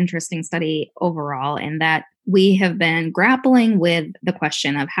really interesting study overall in that we have been grappling with the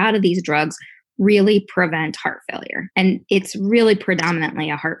question of how do these drugs really prevent heart failure? And it's really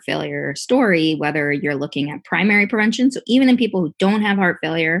predominantly a heart failure story, whether you're looking at primary prevention. So even in people who don't have heart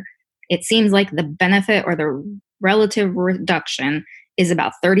failure, it seems like the benefit or the relative reduction is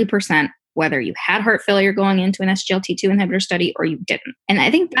about 30%, whether you had heart failure going into an SGLT2 inhibitor study or you didn't. And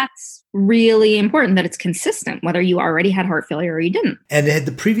I think that's really important that it's consistent, whether you already had heart failure or you didn't. And had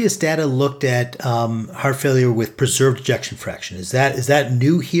the previous data looked at heart failure with preserved ejection fraction? Is that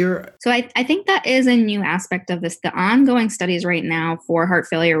new here? So I think that is a new aspect of this. The ongoing studies right now for heart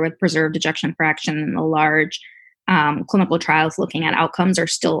failure with preserved ejection fraction and the large clinical trials looking at outcomes are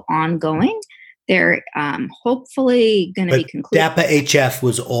still ongoing. They're hopefully going to be concluded. DAPA-HF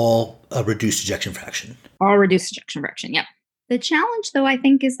was all a reduced ejection fraction. All reduced ejection fraction, yep. The challenge, though, I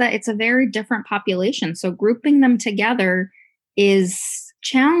think, is that it's a very different population. So grouping them together is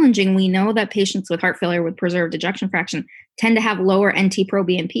challenging. We know that patients with heart failure with preserved ejection fraction tend to have lower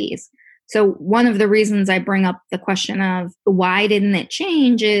NT-proBNPs. So one of the reasons I bring up the question of why didn't it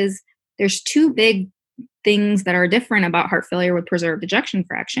change is there's two big things that are different about heart failure with preserved ejection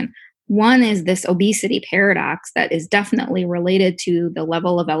fraction. One is this obesity paradox that is definitely related to the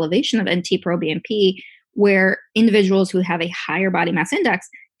level of elevation of NT-proBNP, where individuals who have a higher body mass index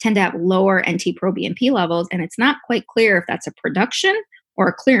tend to have lower NT-proBNP levels, and it's not quite clear if that's a production or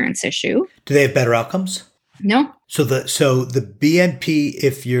a clearance issue. Do they have better outcomes? No. So the BNP,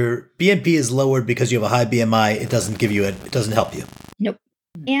 if your BNP is lowered because you have a high BMI, it doesn't help you. Nope.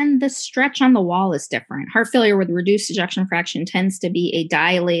 And the stretch on the wall is different. Heart failure with reduced ejection fraction tends to be a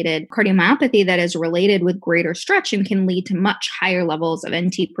dilated cardiomyopathy that is related with greater stretch and can lead to much higher levels of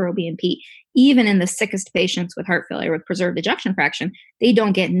NT-proBNP. Even in the sickest patients with heart failure with preserved ejection fraction, they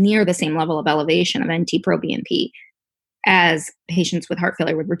don't get near the same level of elevation of NT-proBNP as patients with heart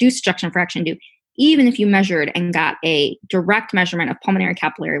failure with reduced ejection fraction do. Even if you measured and got a direct measurement of pulmonary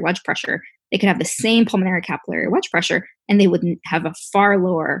capillary wedge pressure, they could have the same pulmonary capillary wedge pressure and they would have a far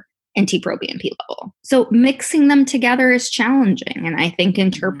lower NT-proBNP level. So mixing them together is challenging. And I think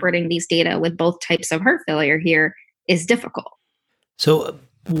interpreting these data with both types of heart failure here is difficult. So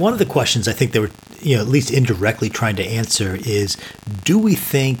one of the questions I think they were, at least indirectly trying to answer is, do we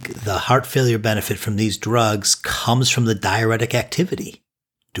think the heart failure benefit from these drugs comes from the diuretic activity?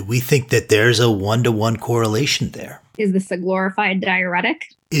 Do we think that there's a 1-to-1 correlation there? Is this a glorified diuretic?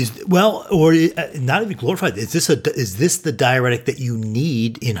 Or not even glorified. Is this the diuretic that you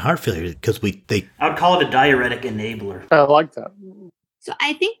need in heart failure? Because I would call it a diuretic enabler. I like that. So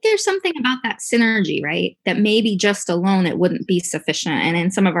I think there's something about that synergy, right? That maybe just alone it wouldn't be sufficient. And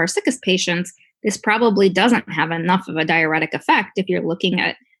in some of our sickest patients, this probably doesn't have enough of a diuretic effect if you're looking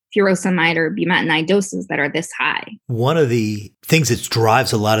at furosemide or bumetanide doses that are this high. One of the things that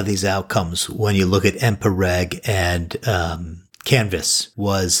drives a lot of these outcomes when you look at EMPA-REG and Canvas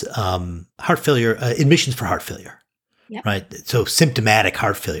was heart failure, admissions for heart failure. Yep. Right. So symptomatic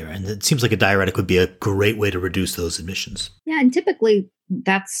heart failure. And it seems like a diuretic would be a great way to reduce those admissions. Yeah. And typically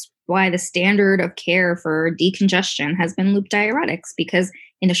that's why the standard of care for decongestion has been loop diuretics, because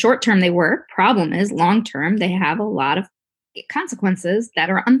in the short term they work. Problem is long term, they have a lot of consequences that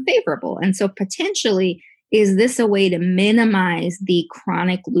are unfavorable. And so potentially, is this a way to minimize the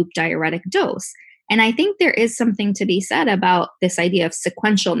chronic loop diuretic dose? And I think there is something to be said about this idea of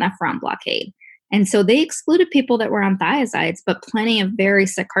sequential nephron blockade. And so they excluded people that were on thiazides, but plenty of very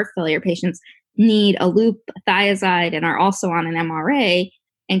sick heart failure patients need a loop thiazide and are also on an MRA.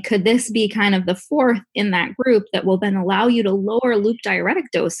 And could this be kind of the fourth in that group that will then allow you to lower loop diuretic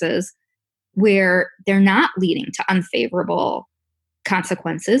doses where they're not leading to unfavorable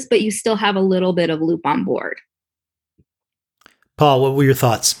consequences, but you still have a little bit of loop on board? Paul, what were your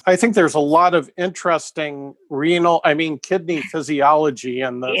thoughts? I think there's a lot of interesting kidney physiology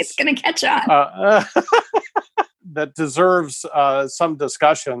in this. It's going to catch on. That deserves some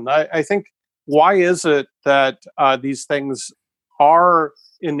discussion. I think, why is it that these things are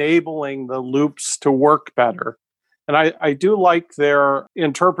enabling the loops to work better? And I do like their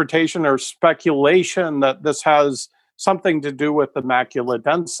interpretation or speculation that this has something to do with the macula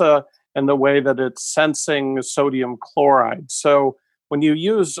densa and the way that it's sensing sodium chloride. So when you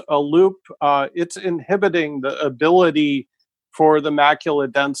use a loop, it's inhibiting the ability for the macula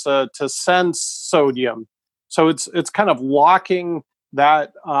densa to sense sodium. So it's kind of locking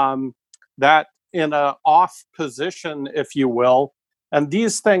that that in a off position, if you will. And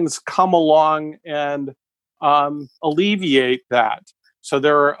these things come along and alleviate that. So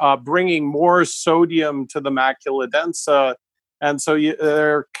they're bringing more sodium to the macula densa. And so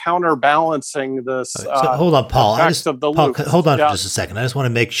they're counterbalancing this. So hold on, Paul. Hold on for just a second. I just want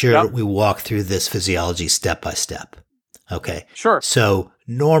to make sure we walk through this physiology step by step. Okay. Sure. So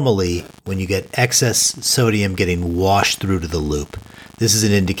normally, when you get excess sodium getting washed through to the loop, this is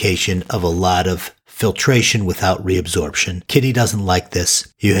an indication of a lot of filtration without reabsorption. Kidney doesn't like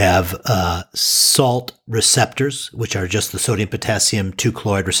this. You have salt receptors, which are just the sodium-potassium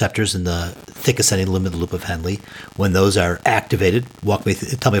 2-chloride receptors in the thick ascending limb of the loop of Henle. When those are activated,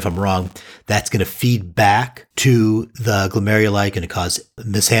 tell me if I'm wrong, that's going to feed back to the glomeruli, going to cause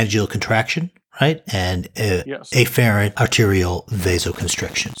mesangial contraction, right? And afferent arterial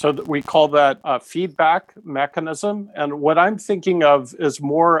vasoconstriction. So we call that a feedback mechanism. And what I'm thinking of is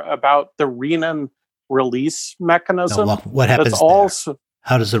more about the renin release mechanism. Now, what happens there?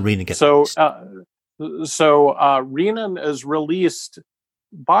 How does the renin get released? So renin is released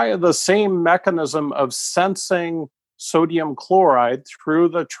by the same mechanism of sensing sodium chloride through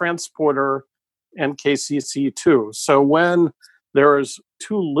the transporter NKCC2. So when there is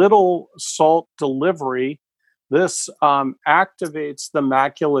too little salt delivery, this activates the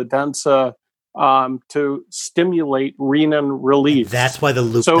macula densa to stimulate renin release. That's why the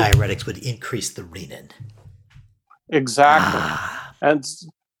loop diuretics would increase the renin. Exactly. And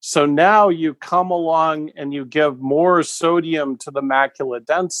so now you come along and you give more sodium to the macula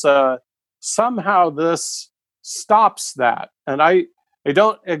densa. Somehow this stops that. And I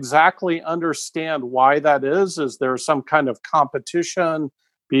don't exactly understand why that is. Is there some kind of competition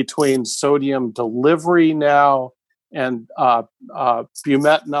between sodium delivery now and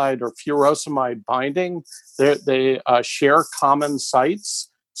bumetanide or furosemide binding? They share common sites.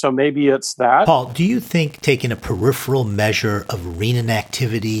 So maybe it's that. Paul, do you think taking a peripheral measure of renin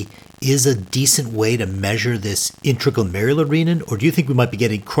activity is a decent way to measure this intraglomerular renin, or do you think we might be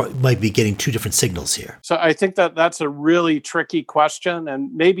getting two different signals here? So I think that's a really tricky question,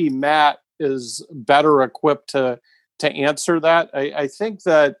 and maybe Matt is better equipped to answer that. I think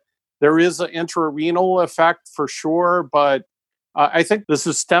that there is an intrarenal effect for sure, but I think the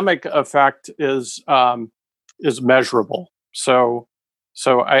systemic effect is measurable.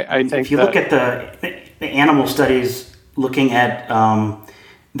 So I think if you look at the animal studies looking at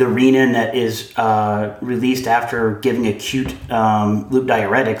the renin that is released after giving acute loop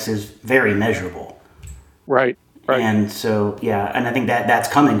diuretics is very measurable. Right. And so, and I think that's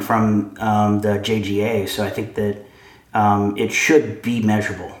coming from the JGA. So I think that it should be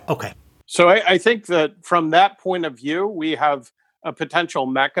measurable. Okay. So I think that from that point of view, we have a potential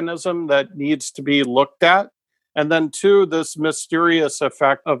mechanism that needs to be looked at. And then two, this mysterious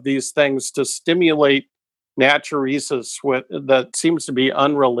effect of these things to stimulate natriuresis that seems to be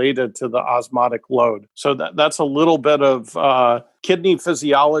unrelated to the osmotic load. So that's a little bit of kidney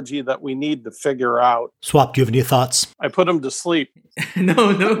physiology that we need to figure out. Swap, do you have any thoughts? I put him to sleep.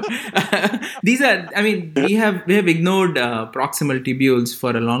 No. These are, we have ignored proximal tubules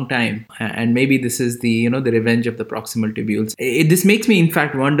for a long time. And maybe this is the revenge of the proximal tubules. This makes me, in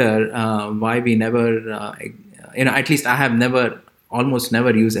fact, wonder why we never... at least I have almost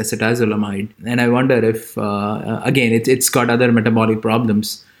never used acetazolamide. And I wonder if, again, it's got other metabolic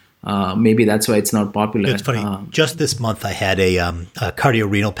problems. Maybe that's why it's not popular. It's funny. Just this month, I had a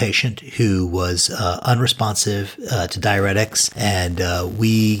cardiorenal patient who was unresponsive to diuretics, and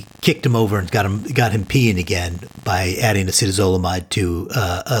we kicked him over and got him peeing again by adding acetazolamide to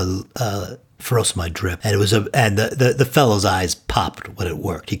a furosemide drip, and the fellow's eyes popped when it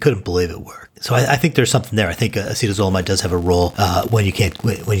worked. He couldn't believe it worked. So I think there's something there. I think acetazolamide does have a role when you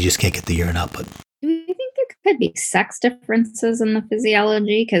just can't get the urine output. Do you think there could be sex differences in the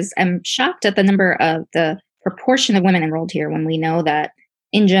physiology? Because I'm shocked at the proportion of women enrolled here when we know that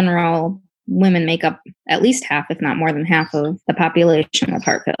in general women make up at least half, if not more than half, of the population with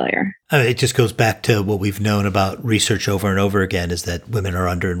heart failure. It just goes back to what we've known about research over and over again, is that women are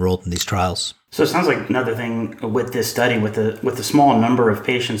under-enrolled in these trials. So it sounds like another thing with this study, with the small number of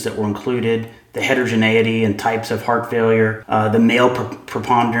patients that were included, the heterogeneity and types of heart failure, the male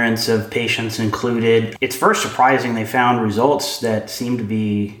preponderance of patients included. It's first surprising they found results that seem to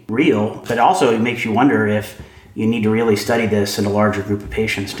be real, but also it makes you wonder if you need to really study this in a larger group of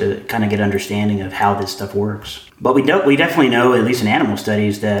patients to kind of get understanding of how this stuff works. But we definitely know, at least in animal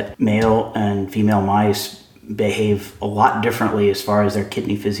studies, that male and female mice behave a lot differently as far as their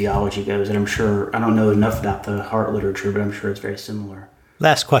kidney physiology goes. And I'm sure, I don't know enough about the heart literature, but I'm sure it's very similar.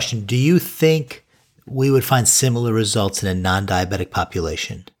 Last question. Do you think we would find similar results in a non-diabetic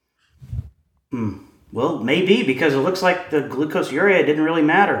population? Well, maybe, because it looks like the glucoseuria didn't really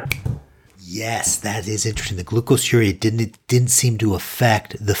matter. Yes, that is interesting. The glucoseuria didn't seem to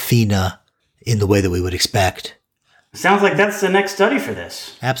affect the FeNA in the way that we would expect. Sounds like that's the next study for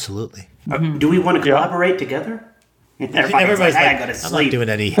this. Absolutely. Do we want to collaborate together? Everybody's like, I gotta sleep. I'm not doing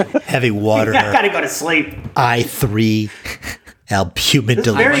any heavy water. I gotta go to sleep. I3 albumin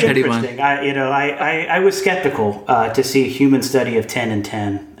delivery. Very interesting. I was skeptical to see a human study of 10 and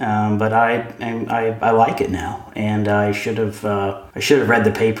 10, but I like it now, and I should have read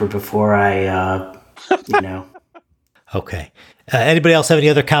the paper before I. Okay. Anybody else have any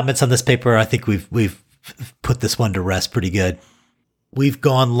other comments on this paper? I think we've put this one to rest pretty good. We've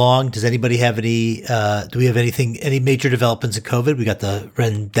gone long. Does anybody have any? Do we have any major developments in COVID? We got the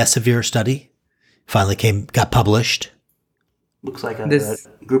remdesivir study finally got published. Looks like there's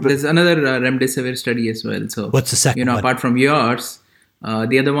another remdesivir study as well. So what's the second one? Apart from yours,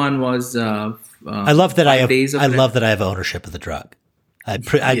 the other one was. I love that I have ownership of the drug.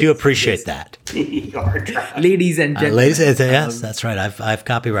 I do appreciate that. Ladies and gentlemen. Yes, that's right. I've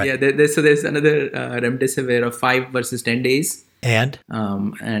copyright. Yeah, there's another remdesivir of 5 versus 10 days. And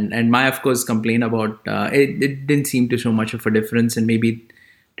my, of course, complaint about it didn't seem to show much of a difference, and maybe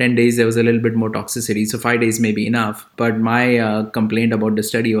 10 days there was a little bit more toxicity, so 5 days may be enough. But my complaint about the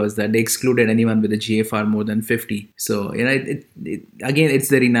study was that they excluded anyone with a GFR more than 50. So again, it's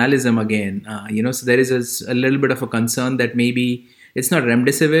the renalism again. So there is a little bit of a concern that maybe it's not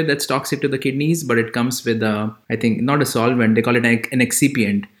remdesivir that's toxic to the kidneys, but it comes with I think not a solvent. They call it an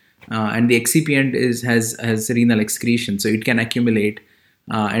excipient. And the excipient has renal excretion, so it can accumulate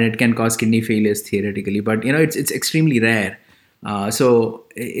and it can cause kidney failures theoretically. But it's extremely rare. So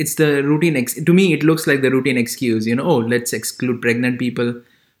it's the routine. To me, it looks like the routine excuse. Let's exclude pregnant people,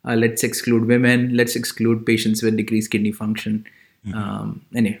 let's exclude women, let's exclude patients with decreased kidney function.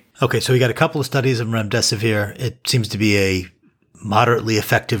 Anyway. Okay, so we got a couple of studies of remdesivir. It seems to be a moderately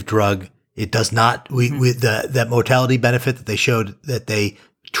effective drug. It does not. That mortality benefit that they showed that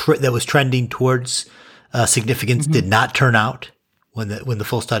that was trending towards significance did not turn out when the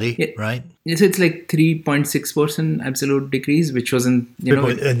full study, right? Yes, it's like 3.6% absolute decrease, which wasn't,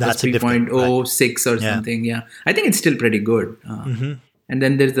 that's 3.06 or something. Yeah, I think it's still pretty good. And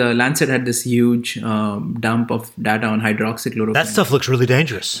then there's the Lancet had this huge dump of data on hydroxychloroquine. That stuff looks really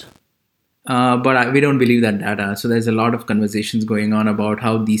dangerous. But we don't believe that data. So there's a lot of conversations going on about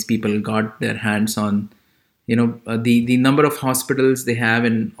how these people got their hands on, the number of hospitals they have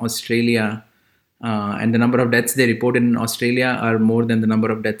in Australia and the number of deaths they reported in Australia are more than the number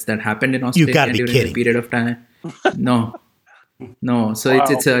of deaths that happened in Australia during the period of time. No. So wow.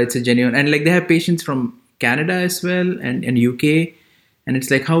 it's a genuine, and like they have patients from Canada as well and UK, and it's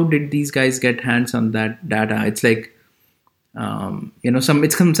like, how did these guys get hands on that data? It's like, some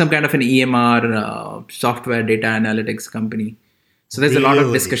kind of an EMR software data analytics company. So there's a lot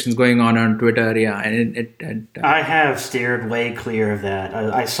of discussions going on Twitter, yeah. And I have steered way clear of that.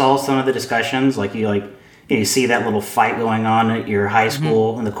 I saw some of the discussions, you see that little fight going on at your high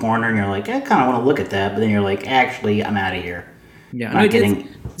school in the corner, and you're like, I kind of want to look at that, but then you're like, actually, I'm out of here. Yeah,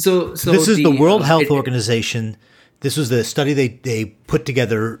 So this is the World Health Organization. This was the study they put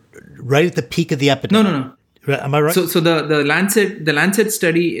together right at the peak of the epidemic. No. Am I right? So the Lancet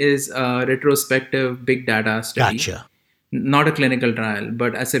study is a retrospective big data study. Gotcha. Not a clinical trial,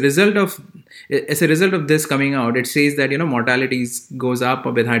 but as a result of this coming out, it says that mortality goes up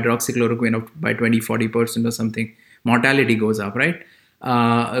with hydroxychloroquine by 20-40% or something. Mortality goes up, right?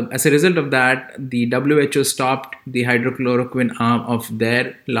 As a result of that, the WHO stopped the hydroxychloroquine arm of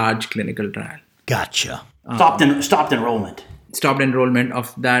their large clinical trial. Gotcha. Stopped enrollment. Stopped enrollment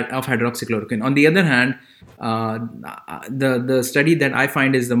of hydroxychloroquine. On the other hand, the study that I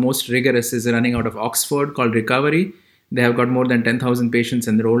find is the most rigorous is running out of Oxford called Recovery. They have got more than 10,000 patients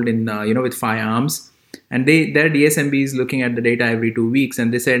enrolled in, with 5 arms. And their DSMB is looking at the data every 2 weeks.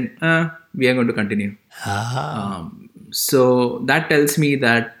 And they said, we are going to continue. So that tells me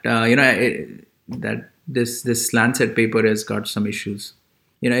that, that this Lancet paper has got some issues.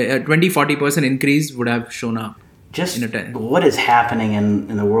 A 20-40% increase would have shown up. Just what is happening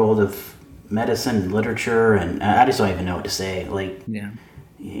in the world of medicine and literature, and I just don't even know what to say.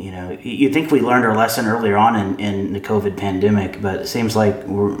 You'd think we learned our lesson earlier on in the COVID pandemic, but it seems like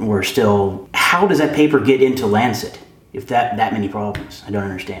we're still. How does that paper get into Lancet if that many problems? I don't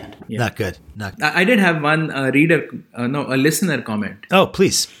understand. Yeah. Not good. I did have one a listener comment. Oh,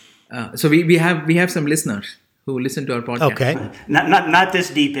 please. So we have some listeners who listen to our podcast. Okay. Not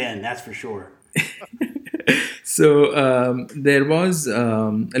this deep in, that's for sure. So there was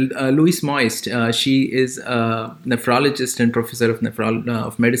Louise Moist. She is a nephrologist and professor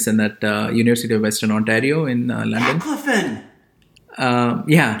of medicine at University of Western Ontario in London. Baclofen.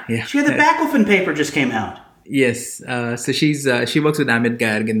 Yeah. She had the Baclofen paper just came out. Yes. So she works with Amit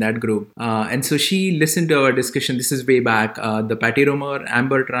Garg in that group, and so she listened to our discussion. This is way back, the Patiromer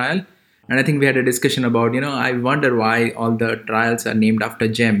Amber trial, and I think we had a discussion about I wonder why all the trials are named after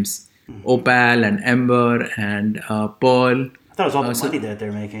gems. Opal and Amber and Pearl. I thought it was all the money that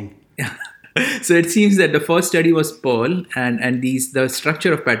they're making. So it seems that the first study was Pearl, and the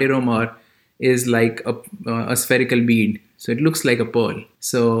structure of Patiromer is like a spherical bead. So it looks like a pearl.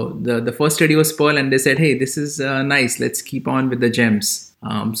 So the first study was Pearl, and they said, hey, this is nice. Let's keep on with the gems.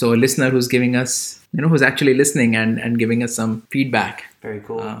 So a listener who's giving us, who's actually listening and giving us some feedback. Very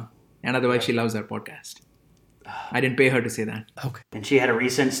cool. And otherwise, she loves our podcast. I didn't pay her to say that. Okay. And she had a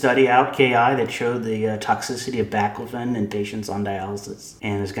recent study out, KI, that showed the toxicity of Baclofen in patients on dialysis.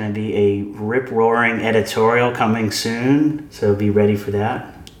 And there's going to be a rip-roaring editorial coming soon, so be ready for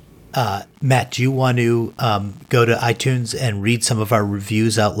that. Matt, do you want to go to iTunes and read some of our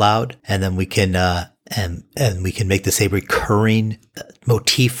reviews out loud, and then we can and we can make this a recurring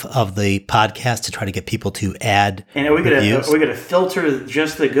motif of the podcast to try to get people to add. And are we reviews? gonna filter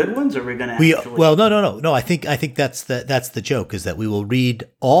just the good ones, or are we gonna? No. I think that's the joke, is that we will read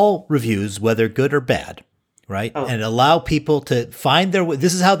all reviews, whether good or bad. Right. Oh. And allow people to find their way.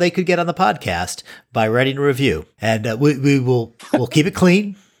 This is how they could get on the podcast, by writing a review. And we'll keep it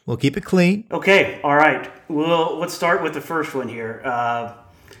clean. We'll keep it clean. Okay. All right. Let's start with the first one here.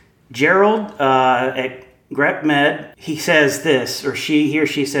 Gerald at GrepMed, he says this, or he or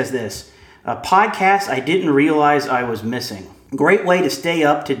she says this: a podcast I didn't realize I was missing. Great way to stay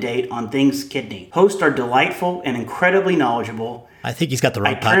up to date on things kidney. Hosts are delightful and incredibly knowledgeable. I think he's got the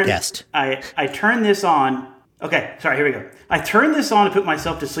right podcast. I turned this on. Okay, sorry, here we go. I turned this on to put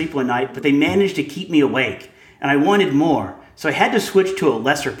myself to sleep one night, but they managed to keep me awake, and I wanted more, so I had to switch to a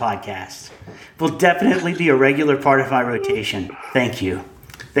lesser podcast. Will definitely be a regular part of my rotation. Thank you.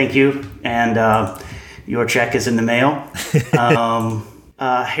 And your check is in the mail.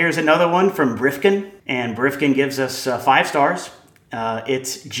 Here's another one from Brifkin, and Brifkin gives us 5 stars.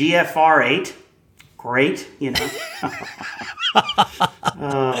 It's GFR8. Great, you know.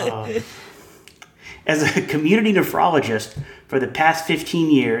 As a community nephrologist for the past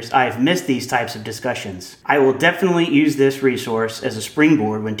 15 years, I have missed these types of discussions. I will definitely use this resource as a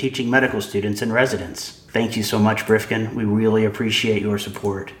springboard when teaching medical students and residents. Thank you so much, Brifkin. We really appreciate your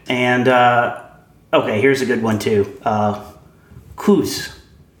support. And, okay, here's a good one too. Kuz,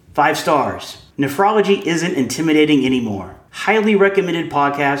 5 stars. Nephrology isn't intimidating anymore. Highly recommended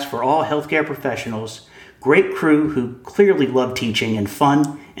podcast for all healthcare professionals. Great crew who clearly love teaching in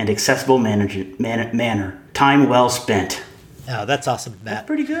fun and accessible manner. Time well spent. Oh, that's awesome, Matt. That's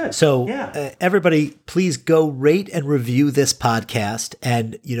pretty good. So yeah. Everybody, please go rate and review this podcast.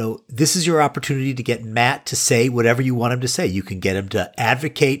 And, this is your opportunity to get Matt to say whatever you want him to say. You can get him to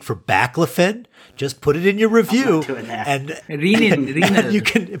advocate for baclofen. Just put it in your review. And renal. You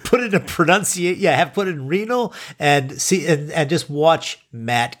can put it in pronunciate. Yeah, put it in renal and see and just watch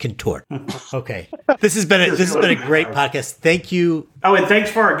Matt contort. Okay. This has been a great podcast. Thank you. Oh, and thanks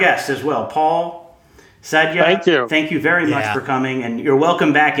for our guests as well. Paul, Sadhya. Thank you very much for coming, and you're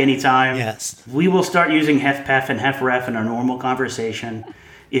welcome back anytime. Yes. We will start using HFpEF and HFrEF in our normal conversation.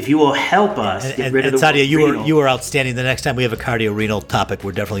 If you will help us get rid of the Sadhya, renal. you were outstanding. The next time we have a cardiorenal topic,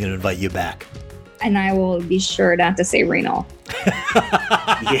 we're definitely going to invite you back. And I will be sure not to say renal.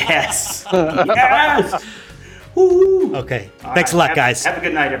 Yes. Yes. Woo. Okay. Thanks a lot, guys. Have a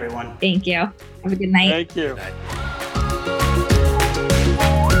good night, everyone. Thank you. Have a good night. Thank you. Good night.